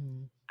 Like,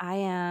 I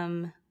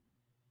am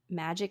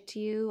magic to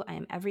you. I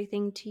am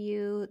everything to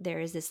you. There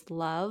is this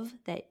love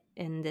that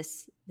and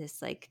this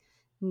like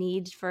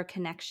need for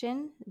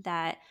connection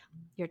that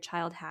your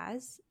child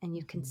has, and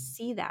you can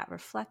see that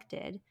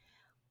reflected.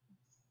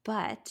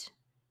 But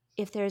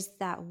if there's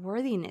that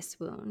worthiness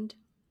wound,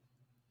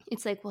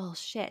 it's like, well,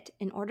 shit,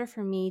 in order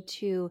for me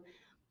to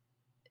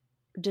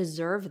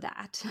deserve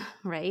that,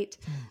 right?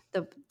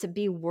 To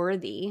be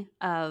worthy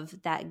of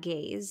that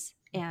gaze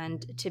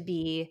and to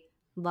be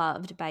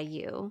loved by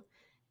you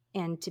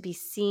and to be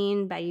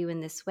seen by you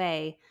in this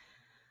way,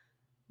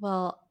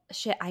 well,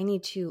 shit, I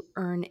need to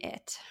earn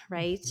it,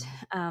 right?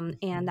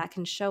 And that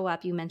can show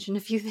up. You mentioned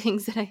a few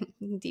things that I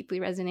deeply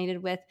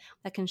resonated with.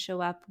 That can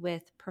show up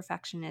with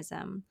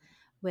perfectionism,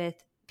 with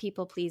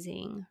people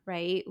pleasing,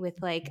 right?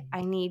 With like,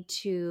 I need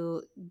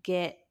to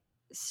get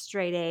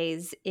straight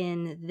A's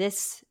in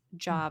this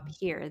job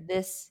here,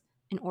 this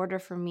in order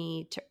for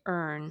me to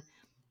earn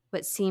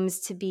what seems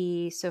to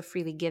be so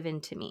freely given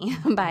to me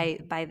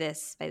by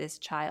this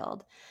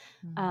child.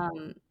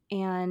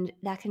 And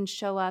that can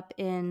show up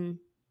in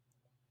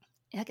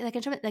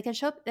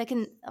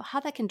how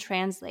that can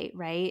translate,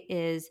 right,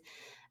 is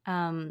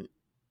um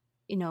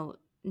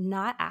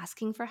not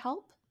asking for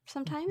help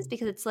sometimes,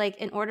 because it's like,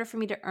 in order for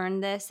me to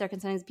earn this, there can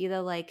sometimes be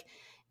the like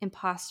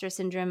imposter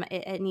syndrome.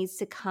 It needs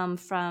to come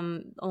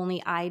from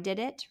only I did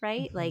it,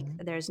 right? Like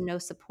there's no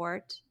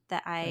support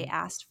that I Right.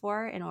 asked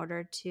for in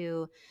order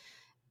to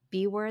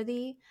be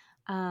worthy.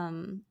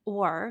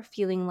 Or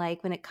feeling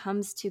like when it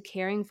comes to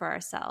caring for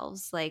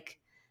ourselves, like,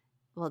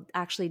 well,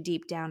 actually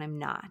deep down I'm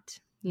not,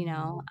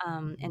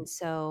 and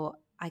so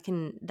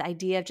the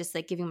idea of just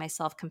like giving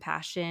myself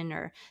compassion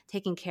or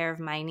taking care of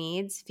my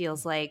needs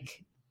feels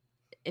like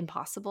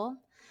impossible.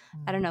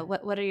 I don't know,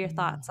 what are your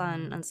thoughts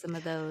on some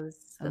of those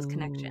Oh,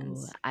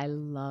 connections? I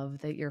love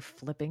that you're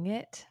flipping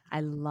it. I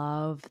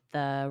love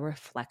the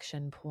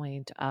reflection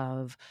point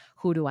of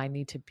who do I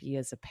need to be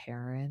as a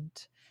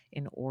parent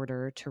in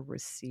order to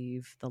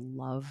receive the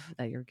love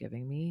that you're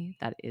giving me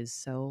that is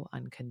so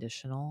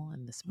unconditional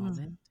in this Mm.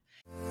 moment.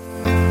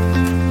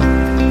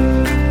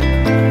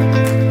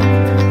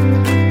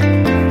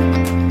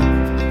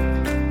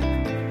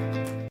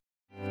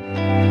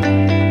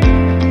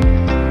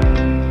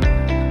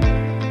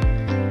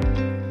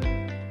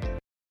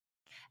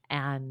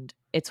 And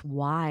it's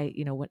why,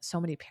 what so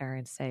many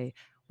parents say,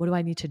 what do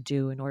I need to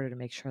do in order to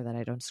make sure that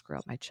I don't screw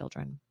up my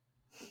children?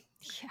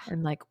 Yeah.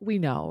 And like we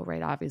know,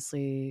 right?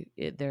 Obviously,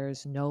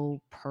 there's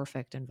no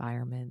perfect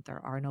environment. There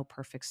are no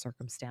perfect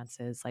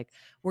circumstances. Like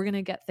we're going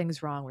to get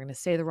things wrong. We're going to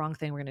say the wrong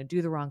thing. We're going to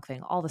do the wrong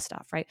thing, all the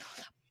stuff, right?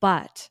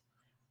 But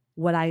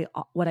what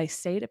I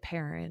say to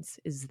parents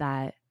is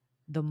that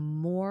the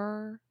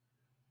more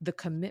the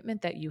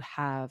commitment that you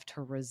have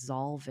to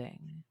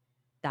resolving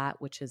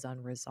that which is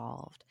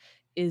unresolved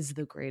is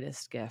the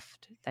greatest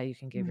gift that you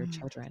can give your Mm.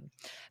 children.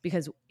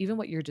 Because even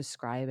what you're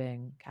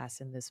describing, Cass,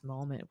 in this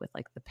moment with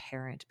like the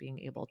parent being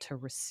able to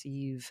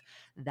receive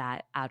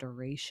that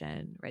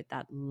adoration, right?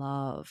 That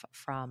love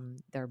from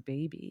their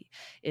baby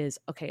is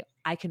okay,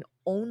 I can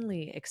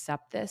only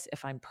accept this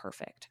if I'm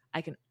perfect.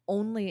 I can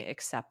only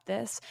accept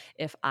this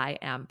if I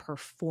am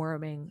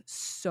performing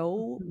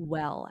so Mhm.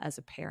 well as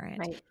a parent.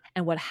 Right.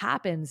 And what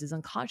happens is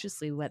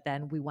unconsciously what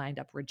then we wind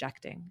up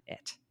rejecting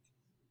it,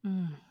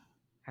 Mm.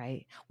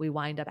 right? We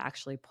wind up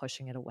actually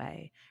pushing it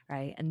away,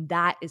 right? And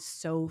that is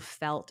so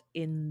felt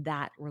in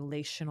that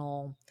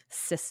relational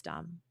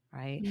system,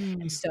 right?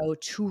 And Mm. so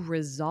to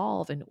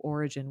resolve an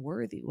origin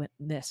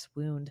worthiness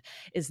wound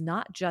is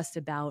not just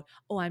about,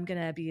 oh, I'm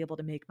going to be able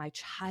to make my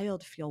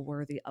child feel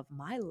worthy of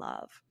my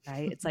love,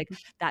 right? It's like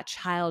that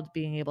child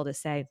being able to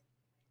say,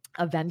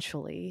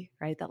 eventually,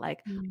 right, that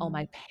like, oh,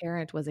 my Mm.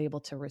 parent was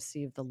able to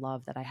receive the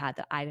love that I had,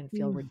 that I didn't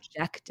feel Mm.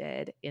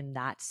 rejected in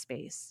that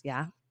space.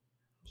 Yeah.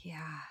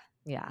 Yeah.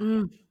 Yeah.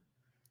 Mm.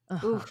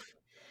 Uh-huh. Oof.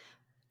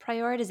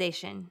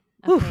 Prioritization.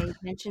 Whew. Okay, you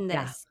mentioned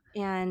Yeah. this,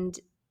 and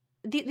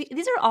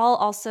these are all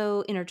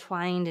also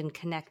intertwined and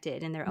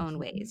connected in their own Mhm.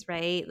 ways,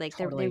 right? Like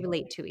they Totally.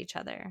 relate to each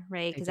other,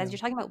 right? They Because as you're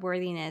do. talking about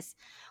worthiness,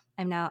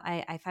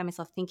 I find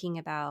myself thinking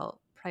about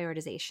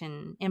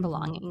prioritization and Mhm.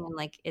 belonging in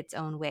like its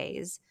own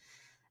ways.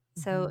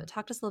 So Mhm.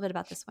 talk to us a little bit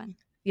about this one.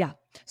 Yeah.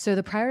 So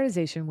the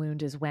prioritization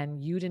wound is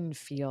when you didn't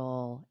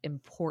feel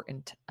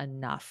important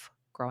enough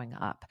growing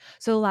up.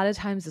 So a lot of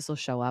times this will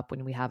show up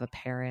when we have a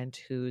parent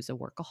who's a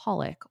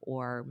workaholic,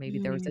 or maybe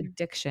there was Mm.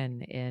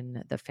 addiction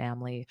in the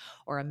family,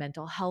 or a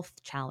mental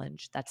health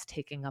challenge that's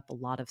taking up a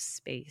lot of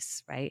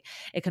space, right?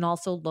 It can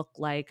also look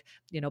like,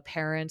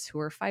 parents who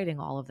are fighting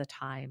all of the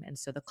time. And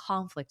so the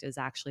conflict is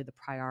actually the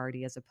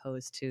priority as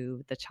opposed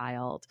to the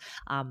child.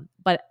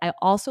 But I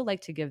also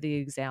like to give the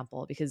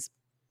example because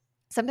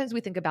sometimes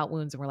we think about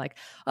wounds and we're like,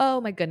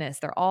 oh my goodness,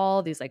 they're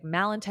all these like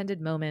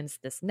malintended moments,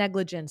 this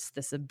negligence,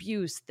 this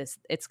abuse,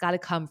 it's got to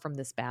come from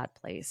this bad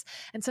place.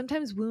 And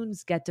sometimes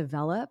wounds get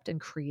developed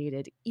and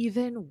created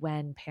even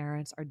when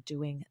parents are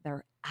doing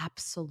their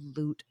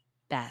absolute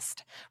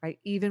best, right?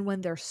 Even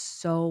when they're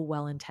so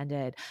well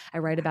intended. I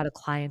write Yeah. about a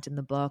client in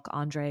the book,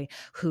 Andre,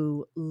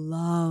 who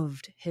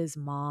loved his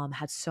mom,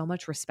 had so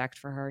much respect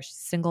for her. She's a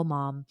single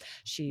mom.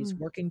 She's Mm.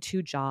 working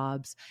 2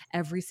 jobs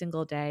every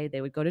single day.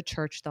 They would go to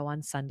church though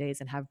on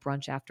Sundays and have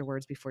brunch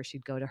afterwards before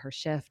she'd go to her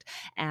shift.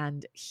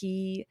 And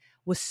he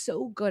was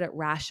so good at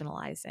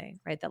rationalizing,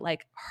 right? That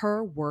like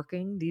her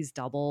working these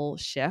double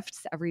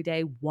shifts every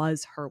day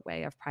was her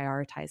way of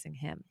prioritizing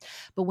him.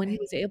 But when he Right.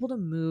 was able to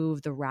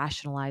move the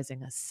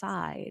rationalizing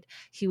aside,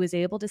 he was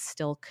able to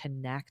still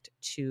connect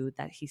to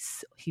that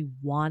he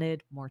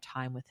wanted more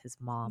time with his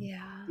mom.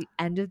 Yeah. At the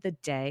end of the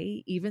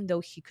day, even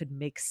though he could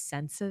make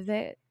sense of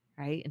it,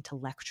 right,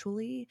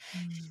 intellectually,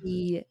 Mm.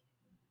 he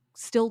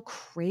still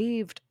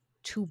craved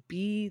to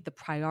be the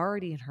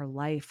priority in her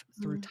life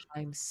through Mm.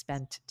 time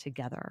spent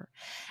together.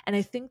 And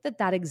I think that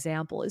that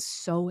example is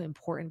so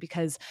important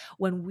because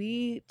when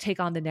we take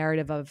on the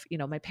narrative of,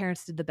 my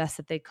parents did the best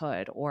that they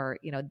could, or,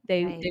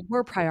 Right. they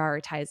were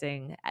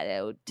prioritizing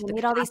to We the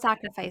made all these capacity.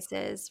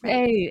 sacrifices,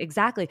 right? Right,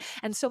 exactly.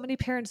 And so many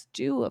parents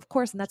do, of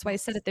course. And that's why I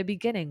said Yes. at the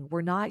beginning,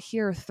 we're not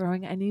here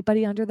throwing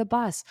anybody under the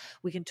bus.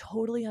 We can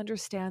totally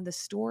understand the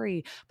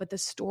story, but the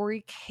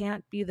story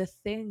can't be the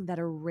thing that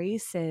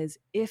erases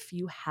if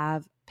you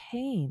have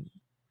pain.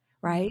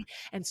 Mm. Right.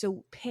 And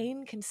so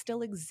pain can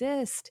still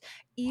exist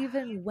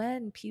even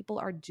when people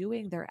are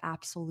doing their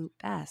absolute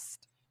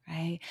best.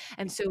 Right.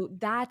 And so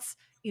that's,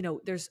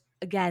 there's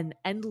again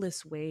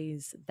endless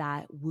ways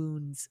that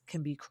wounds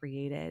can be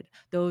created.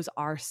 Those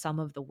are some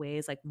of the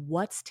ways, like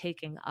what's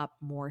taking up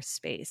more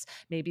space.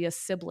 Maybe a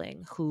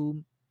sibling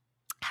who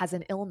has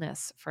an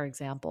illness, for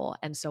example.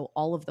 And so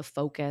all of the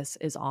focus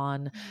is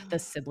on the Mm.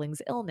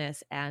 sibling's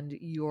illness, and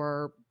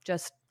you're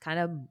just kind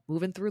of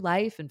moving through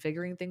life and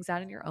figuring things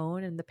out on your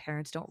own. And the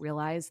parents don't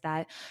realize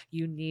that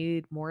you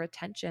need more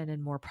attention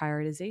and more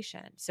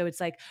prioritization. So it's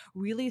like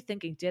really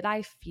thinking, did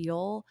I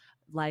feel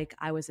like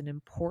I was an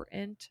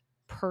important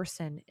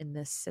person in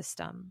this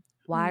system?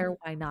 Why or Mm.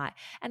 why not?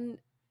 And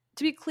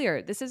to be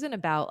clear, this isn't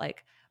about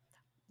like,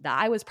 that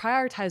I was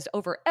prioritized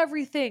over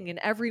everything in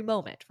every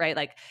moment, right?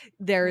 Like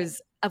Right.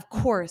 of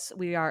course,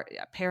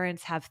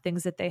 parents have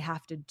things that they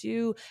have to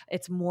do.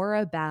 It's more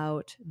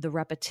about the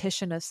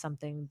repetition of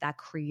something that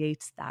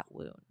creates that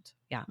wound.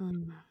 Yeah.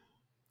 Mm.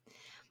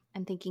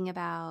 I'm thinking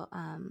about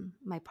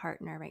my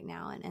partner right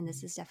now, and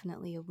this is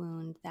definitely a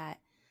wound that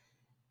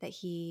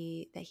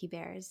he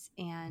bears,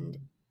 and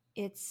Mhm.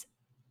 it's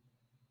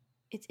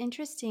it's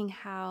interesting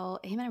how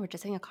him and I were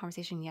just having a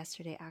conversation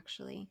yesterday,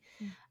 actually,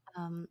 Mm.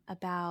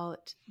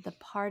 about the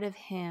part of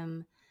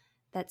him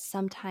that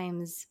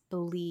sometimes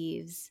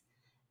believes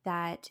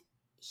that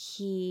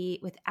he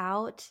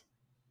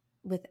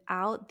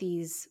without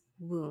these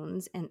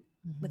wounds and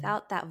Mhm.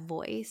 without that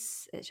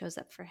voice it shows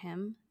up for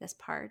him, this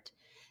part,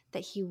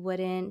 that he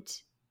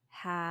wouldn't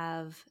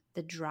have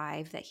the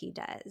drive that he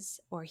does,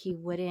 or he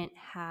wouldn't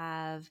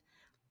have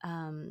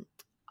um,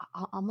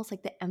 almost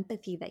like the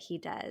empathy that he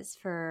does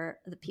for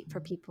for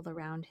Mhm. people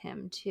around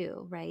him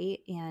too, right?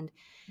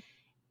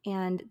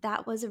 And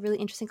that was a really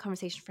interesting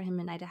conversation for him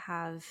and I to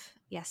have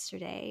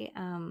yesterday.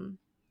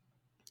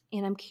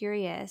 And I'm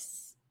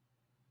curious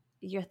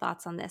your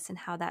thoughts on this and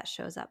how that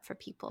shows up for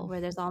people,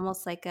 where there's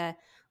almost like a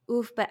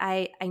oof, but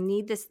I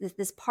need this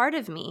part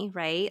of me,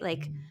 right?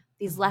 Like Mhm.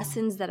 these Mhm.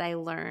 lessons that I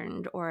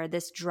learned, or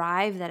this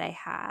drive that I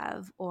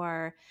have,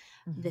 or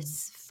Mhm.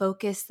 this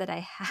focus that I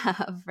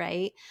have,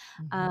 right?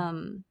 Mhm.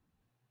 um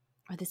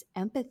or this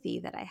empathy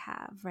that I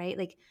have, right?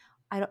 Like,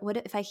 I don't, what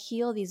if I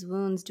heal these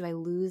wounds, do I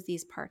lose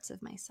these parts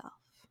of myself?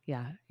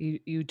 Yeah,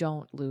 you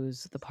don't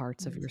lose the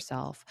parts of Mm.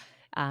 yourself.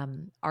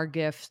 Our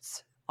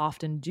gifts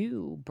often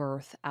do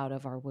birth out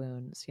of our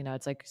wounds.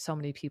 It's like so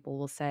many people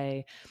will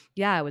say,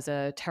 "Yeah, it was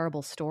a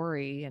terrible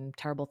story and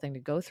terrible thing to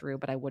go through,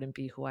 but I wouldn't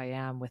be who I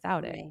am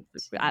without it." Right,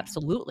 right.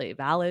 Absolutely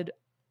valid,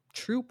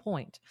 true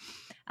point.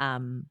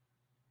 Um,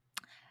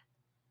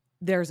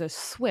 there's a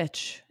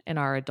switch in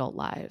our adult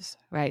lives,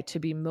 right? To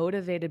be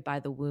motivated by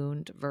the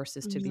wound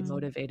versus to be Mhm,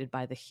 motivated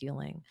by the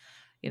healing.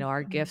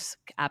 Our mhm, gifts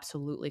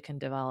absolutely can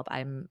develop.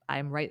 I'm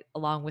right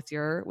along with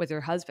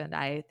your husband.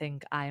 I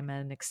think I'm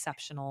an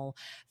exceptional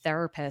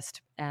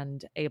therapist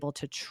and able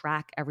to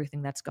track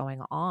everything that's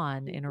going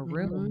on in a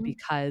room mhm,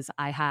 because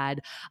I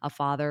had a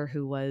father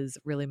who was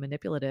really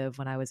manipulative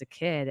when I was a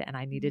kid, and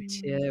I needed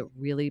mm. to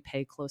really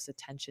pay close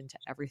attention to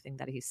everything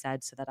that he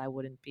said so that I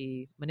wouldn't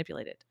be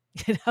manipulated.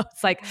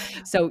 It's like,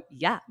 Yeah, so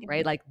yeah, yeah.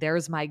 right? Like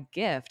there's my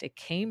gift. It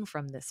came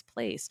from this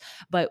place.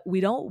 But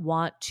we don't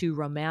want to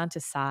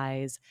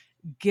romanticize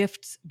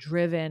gifts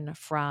driven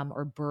from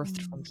or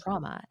birthed from Mm,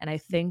 trauma. And I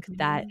think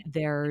that mhm,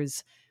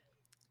 there's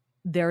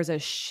a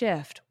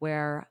shift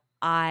where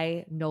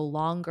I no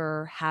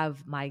longer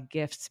have my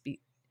gifts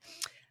be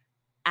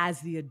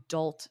as the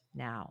adult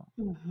now.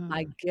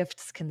 My mhm,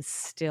 gifts can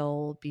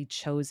still be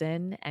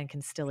chosen and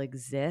can still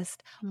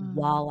exist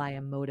mm, while I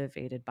am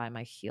motivated by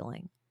my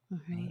healing.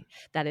 right?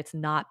 That it's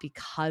not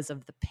because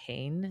of the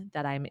pain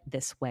that I'm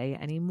this way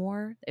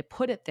anymore. It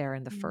put it there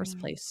in the first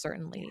place,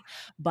 certainly,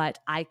 but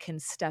I can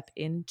step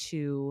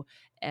into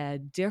a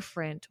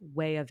different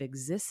way of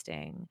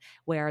existing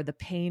where the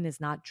pain is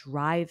not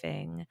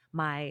driving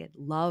my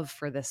love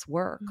for this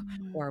work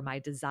or my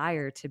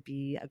desire to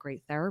be a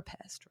great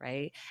therapist,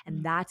 right?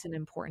 And that's an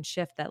important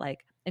shift that,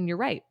 like, and you're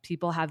right,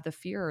 people have the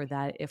fear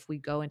that if we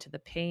go into the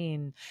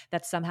pain,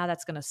 that somehow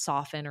that's going to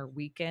soften or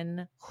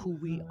weaken who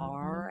we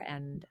are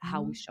and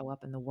how we show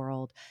up in the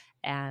world.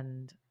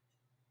 And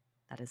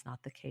that is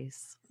not the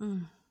case.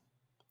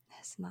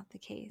 That's not the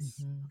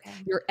case.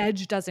 Okay. Your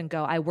edge doesn't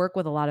go. I work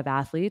with a lot of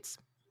athletes,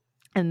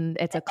 and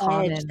it's a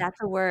Edge, common, that's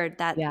a word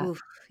that, yeah,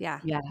 oof,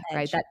 yeah, yeah,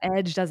 right. edge. That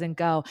edge doesn't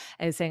go.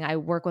 And saying I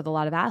work with a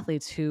lot of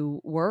athletes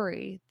who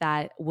worry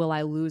that, will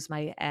I lose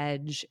my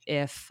edge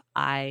if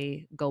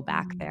I go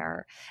back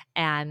there?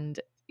 And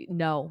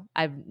no,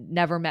 I've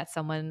never met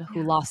someone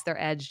who lost their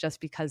edge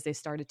just because they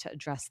started to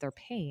address their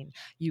pain.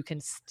 You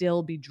can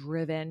still be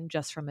driven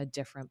just from a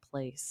different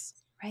place.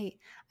 Right.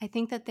 I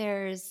think that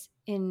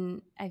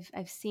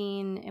I've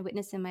seen and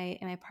witnessed in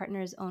my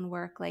partner's own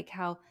work, like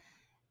how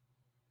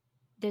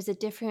there's a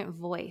different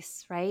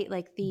voice, right?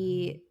 Like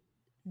the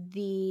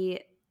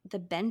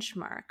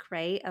benchmark,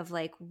 right, of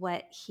like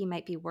what he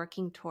might be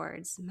working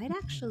towards might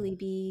actually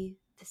be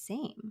the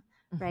same,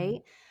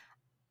 right?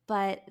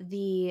 But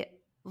the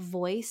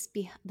voice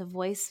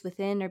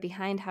within or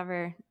behind,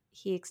 however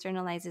he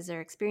externalizes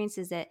or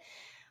experiences it,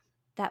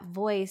 that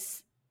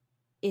voice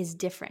is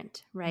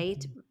different,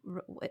 right?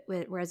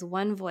 Whereas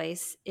one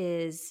voice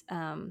is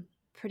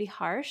pretty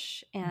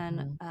harsh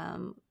and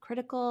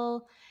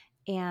critical,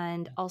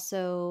 and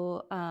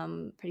also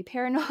pretty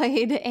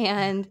paranoid,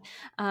 and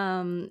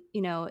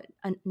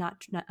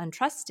not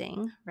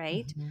untrusting,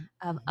 right,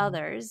 of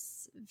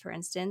others, for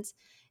instance,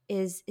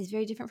 is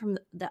very different from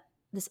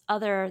this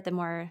other,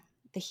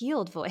 the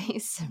healed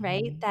voice,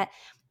 right? That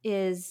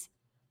is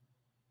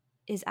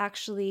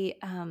actually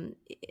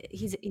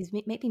he's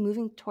maybe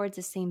moving towards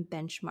the same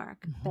benchmark,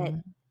 but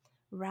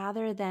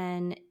rather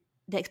than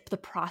the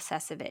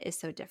process of it is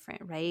so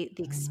different, right?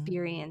 The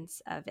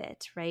experience of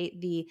it, right?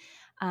 The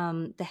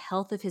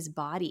health of his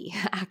body,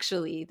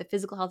 actually, the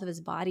physical health of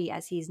his body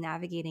as he's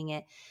navigating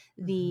it,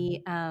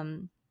 the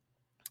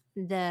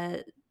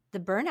the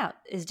burnout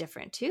is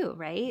different too,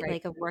 right? Right.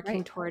 Like of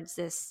working Right. towards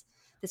this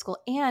goal,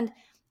 and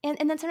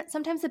then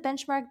sometimes the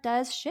benchmark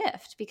does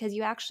shift because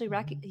you actually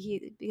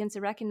he begins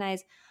to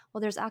recognize,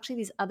 well, there's actually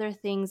these other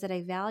things that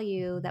I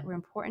value that were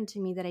important to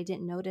me that I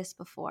didn't notice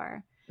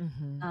before.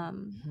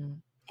 Um,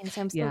 and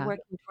so I'm still Yeah.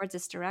 working towards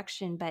this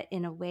direction, but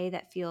in a way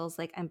that feels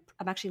like I'm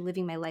actually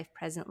living my life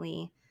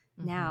presently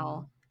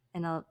now,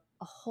 and a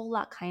whole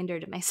lot kinder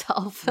to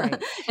myself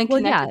Right. and Well,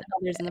 connected yeah, to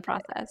others in the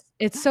process.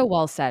 it's so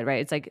well said, right?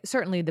 It's like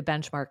certainly the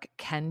benchmark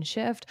can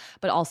shift,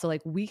 but also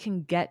like we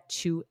can get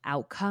to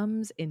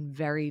outcomes in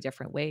very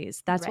different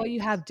ways. That's why Right. you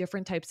have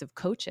different types of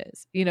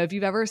coaches. You know, if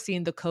you've ever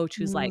seen the coach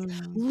who's like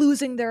Mm,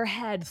 losing their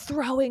head,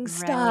 throwing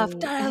stuff,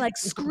 right. like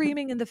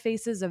screaming in the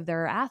faces of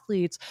their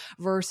athletes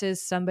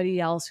versus somebody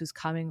else who's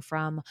coming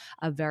from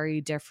a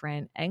very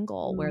different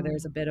angle where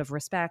there's a Mm, bit of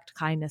respect,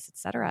 kindness,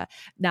 etc.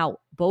 Now,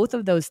 both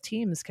of those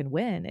teams can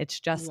win. It's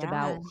just yeah.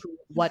 about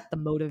what the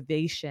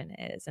motivation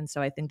is. And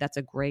so I think that's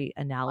a great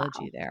Wow.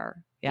 analogy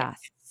there. Yeah.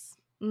 Yes.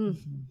 Mm,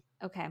 Mhm.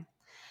 okay.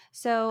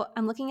 So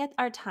I'm looking at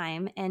our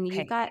time, and Okay.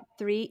 you've got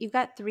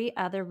three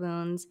other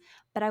wounds,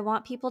 but I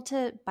want people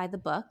to buy the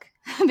book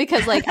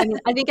because, like, I mean,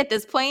 I think at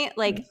this point,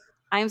 like,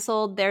 I'm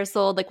sold, they're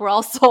sold, like we're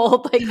all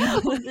sold. Like,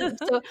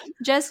 so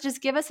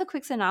just give us a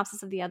quick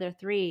synopsis of the other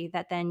three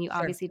that then you Sure.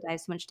 obviously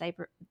dive so much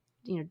deeper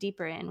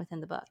in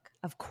within the book.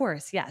 Of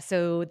course, yeah.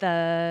 So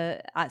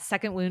the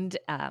second wound,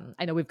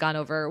 I know we've gone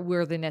over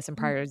worthiness and Mm.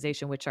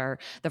 prioritization, which are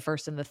the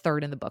first and the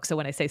third in the book. So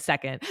when I say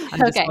second,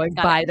 I'm just Okay, going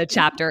got it. by the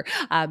chapter.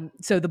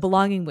 So the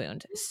belonging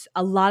wound.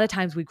 A lot of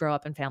times we grow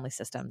up in family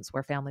systems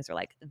where families are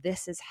like,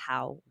 "This is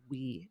how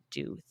we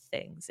do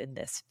things in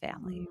this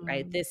family,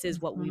 right? Mm, This is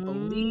what we mhm,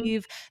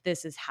 believe.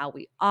 This is how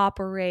we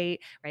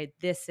operate, right?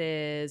 This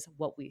is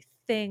what we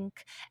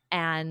think."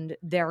 And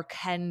there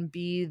can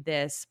be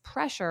this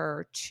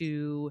pressure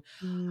to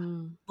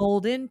mm,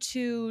 mold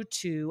into,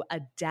 to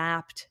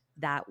adapt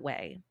that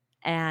way.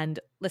 And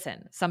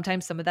listen,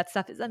 sometimes some of that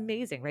stuff is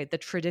amazing, right? The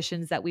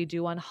traditions that we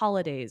do on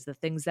holidays, the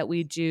things that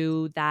we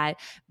do that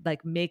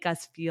like make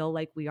us feel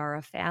like we are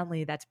a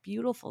family, that's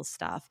beautiful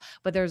stuff.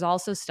 But there's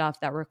also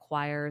stuff that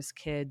requires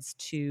kids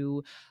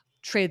to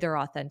trade their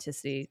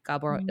authenticity.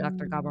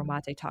 Dr. Gabor mm,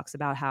 Mate talks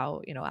about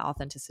how,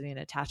 authenticity and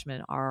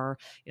attachment are,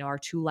 our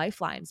two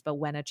lifelines. But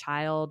when a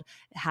child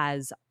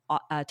has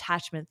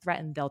attachment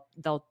threatened,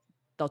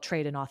 they'll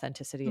trade in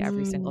authenticity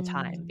every single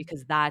time mm.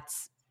 because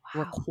that's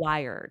Wow.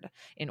 required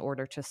in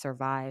order to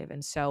survive.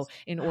 And so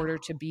in order Wow.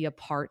 to be a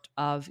part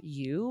of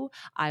you,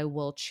 I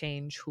will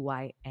change who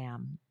I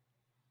am.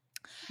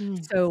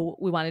 Mm, So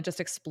we want to just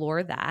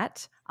explore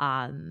that.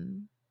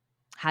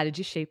 How did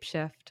you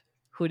shapeshift?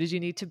 Who did you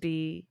need to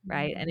be?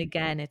 Right. And mm,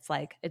 again, it's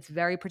like, it's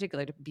very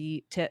particular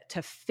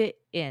to fit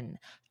in,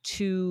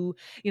 to,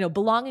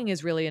 belonging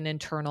is really an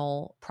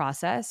internal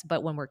process,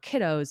 but when we're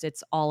kiddos,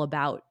 it's all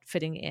about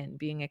fitting in,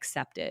 being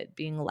accepted,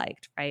 being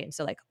liked, right? And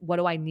so like, what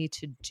do I need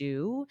to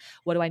do?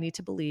 What do I need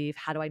to believe?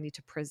 How do I need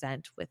to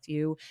present with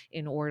you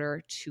in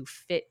order to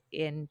fit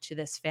into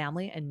this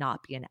family and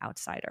not be an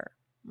outsider?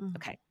 Mm.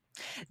 Okay.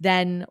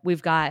 Then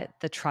we've got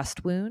the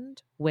trust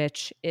wound,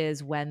 which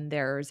is when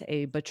there's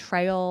a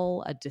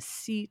betrayal, a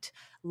deceit,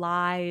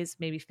 lies,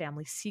 maybe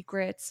family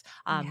secrets,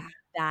 Yeah.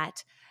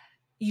 that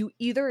you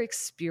either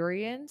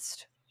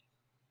experienced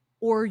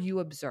or you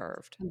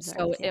observed. So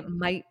Observed. Yeah. it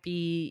might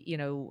be,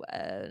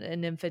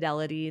 an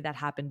infidelity that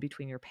happened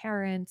between your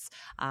parents,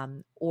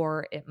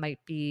 or it might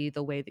be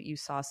the way that you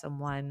saw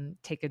someone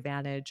take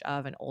advantage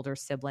of an older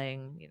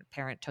sibling.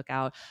 Parent took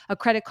out a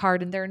credit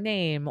card in their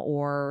name,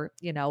 or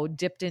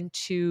dipped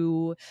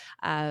into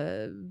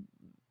uh,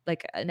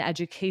 like an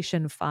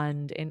education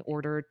fund in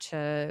order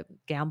to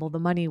gamble the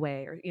money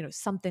away, or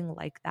something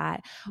like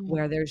that, Mm.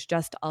 where there's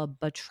just a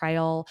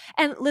betrayal.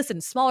 And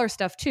listen, smaller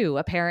stuff too,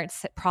 a parent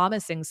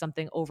promising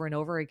something over and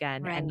over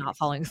again Right. and not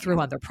following Yeah. through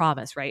on their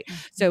promise, right?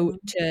 So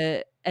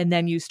and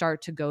then you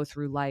start to go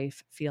through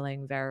life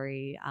feeling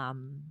very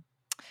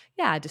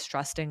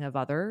distrusting of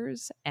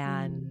others.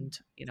 Mm. And,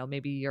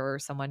 maybe you're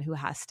someone who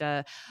has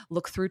to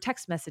look through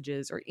text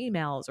messages or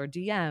emails or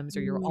DMs,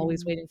 or you're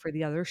always Mm. waiting for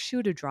the other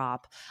shoe to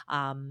drop,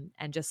 and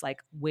just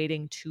like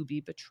waiting to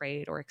be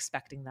betrayed or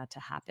expecting that to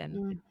happen.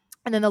 Mm.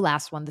 And then the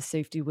last one, the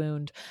safety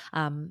wound.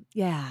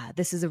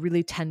 This is a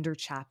really tender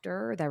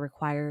chapter that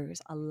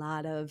requires a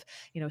lot of,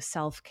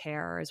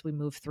 self-care as we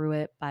move through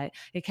it, but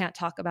you can't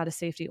talk about a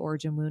safety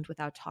origin wound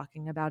without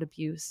talking about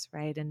abuse,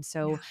 right? And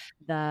so Yeah.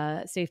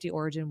 the safety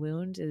origin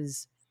wound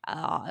is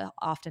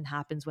often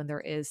happens when there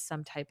is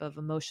some type of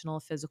emotional,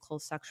 physical,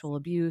 sexual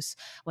abuse,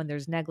 when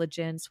there's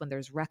negligence, when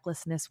there's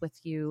recklessness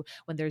with you,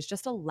 when there's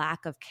just a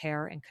lack of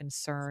care and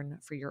concern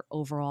for your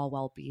overall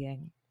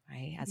well-being,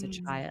 right, as a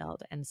Mm.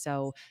 child. And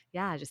so,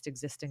 just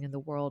existing in the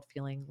world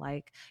feeling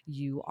like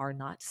you are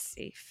not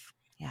safe.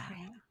 Yeah.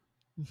 Right.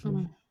 Mhm.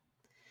 Mm.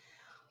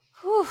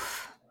 Whew.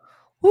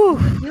 Whew.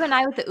 You and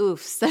I with the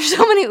oofs. There's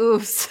so many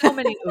oofs. So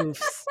many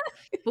oofs.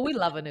 But we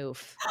love an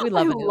oof. We I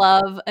love an oof.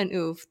 love an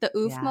oof. Yeah. The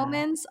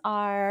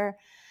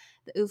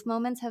oof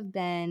moments have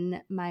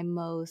been my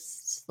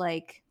most,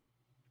 like,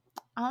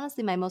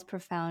 honestly, my most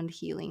profound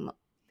healing Yeah.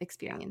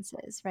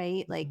 experiences,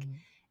 right? Like Mhm.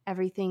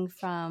 everything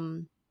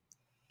from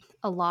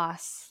a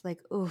loss,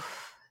 like,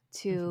 oof, Mhm.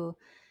 to,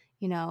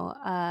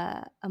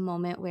 a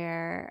moment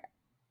where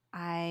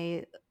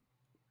I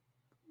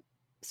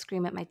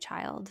scream at my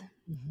child.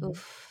 Mhm.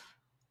 Oof,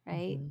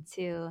 right?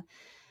 Mhm.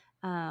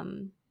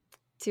 Um,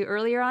 to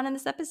earlier on in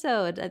this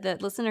episode, the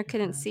listener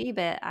couldn't Uh-huh. see,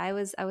 but I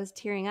was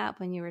tearing up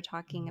when you were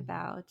talking Mm.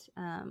 about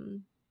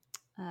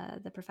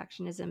the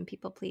perfectionism,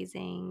 people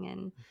pleasing,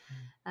 and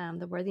Mhm.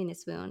 the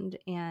worthiness wound.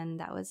 And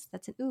that's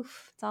an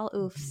oof. It's all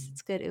oofs. Mhm.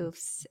 It's good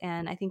oofs.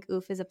 And I think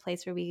oof is a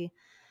place where we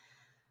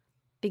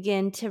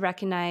begin to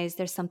recognize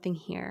there's something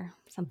here,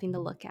 something to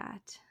Mhm. look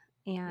at.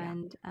 Yeah.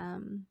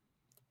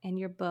 And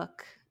your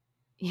book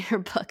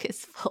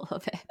is full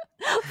of it,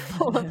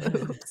 full of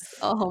oofs.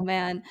 Oh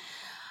man.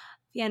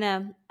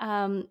 Vienna,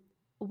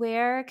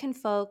 where can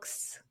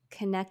folks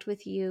connect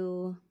with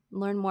you,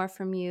 learn more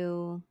from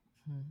you,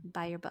 Mhm.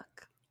 buy your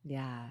book?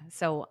 Yeah.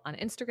 So on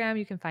Instagram,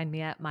 you can find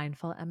me at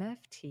Mindful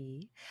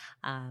MFT.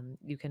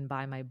 You can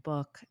buy my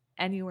book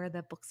anywhere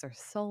that books are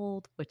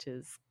sold, which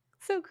is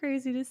so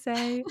crazy to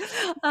say.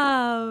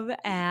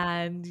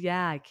 And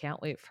I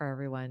can't wait for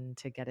everyone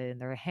to get it in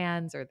their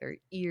hands or their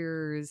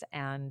ears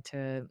and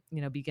to,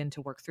 begin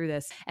to work through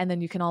this. And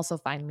then you can also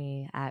find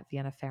me at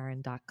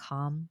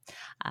viennapharaon.com.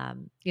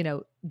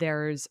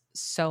 There's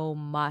so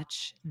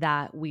much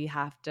that we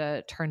have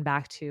to turn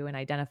back to and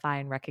identify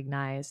and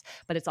recognize,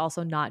 but it's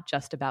also not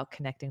just about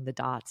connecting the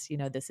dots.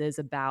 This is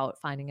about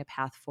finding a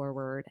path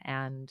forward,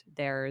 and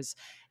there's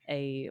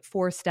a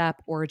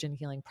 4-step origin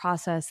healing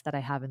process that I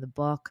have in the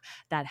book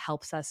that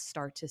helps us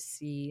start to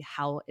see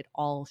how it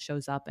all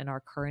shows up in our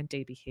current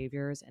day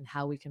behaviors and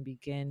how we can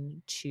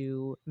begin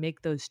to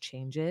make those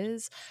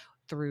changes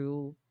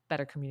through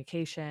better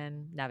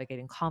communication,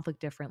 navigating conflict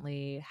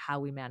differently, how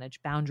we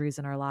manage boundaries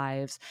in our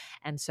lives.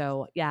 And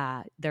so,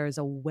 there's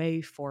a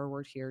way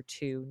forward here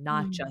too,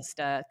 not Mm. just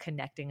a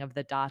connecting of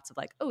the dots of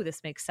like, oh,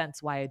 this makes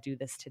sense why I do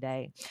this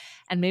today.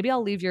 And maybe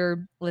I'll leave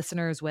your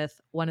listeners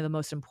with one of the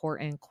most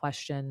important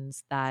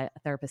questions that a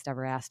therapist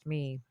ever asked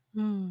me,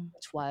 Mm.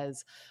 which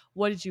was,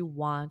 what did you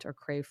want or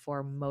crave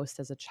for most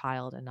as a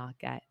child and not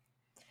get?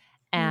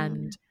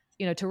 Mm.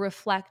 And, to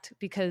reflect,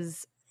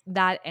 because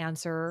that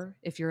answer,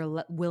 if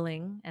you're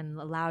willing and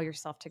allow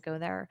yourself to go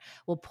there,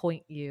 will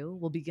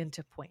begin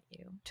to point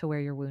you to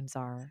where your wounds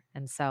are.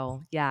 And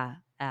so,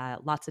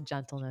 lots of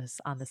gentleness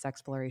on this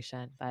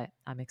exploration, but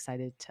I'm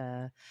excited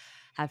to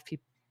have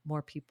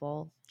more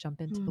people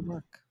jump into the Mm.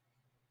 work.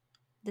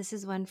 This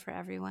is one for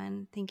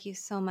everyone. Thank you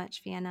so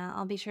much, Vienna.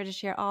 I'll be sure to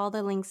share all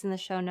the links in the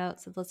show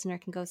notes so the listener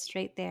can go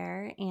straight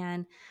there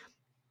and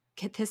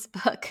get this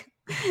book.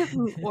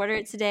 Order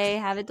it today,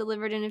 have it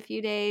delivered in a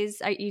few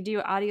days. You do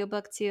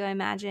audiobook too, I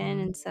imagine,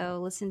 and so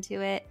listen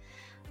to it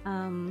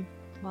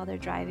while they're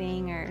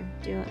driving or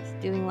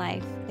doing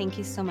life. Thank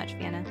you so much,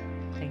 Vienna.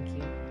 Thank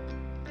you.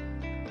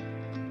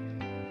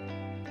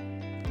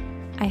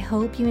 I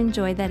hope you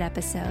enjoyed that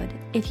episode.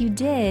 If you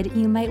did,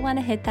 you might want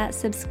to hit that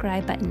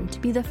subscribe button to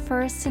be the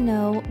first to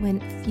know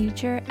when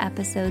future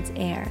episodes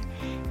air.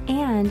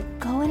 And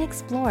go and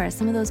explore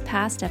some of those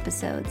past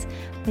episodes.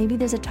 Maybe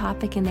there's a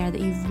topic in there that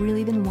you've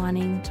really been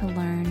wanting to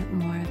learn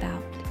more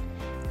about.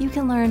 You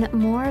can learn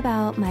more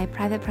about my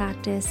private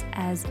practice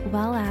as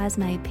well as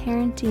my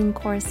parenting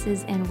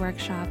courses and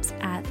workshops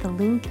at the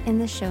link in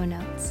the show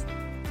notes.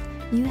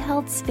 You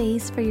held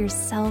space for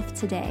yourself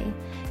today.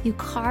 You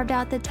carved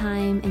out the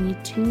time and you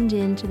tuned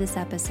in to this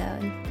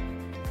episode.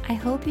 I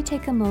hope you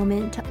take a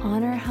moment to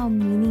honor how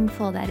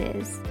meaningful that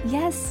is.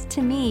 Yes,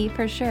 to me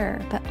for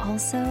sure, but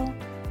also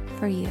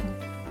for you.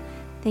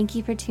 Thank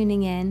you for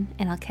tuning in,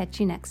 and I'll catch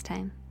you next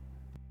time.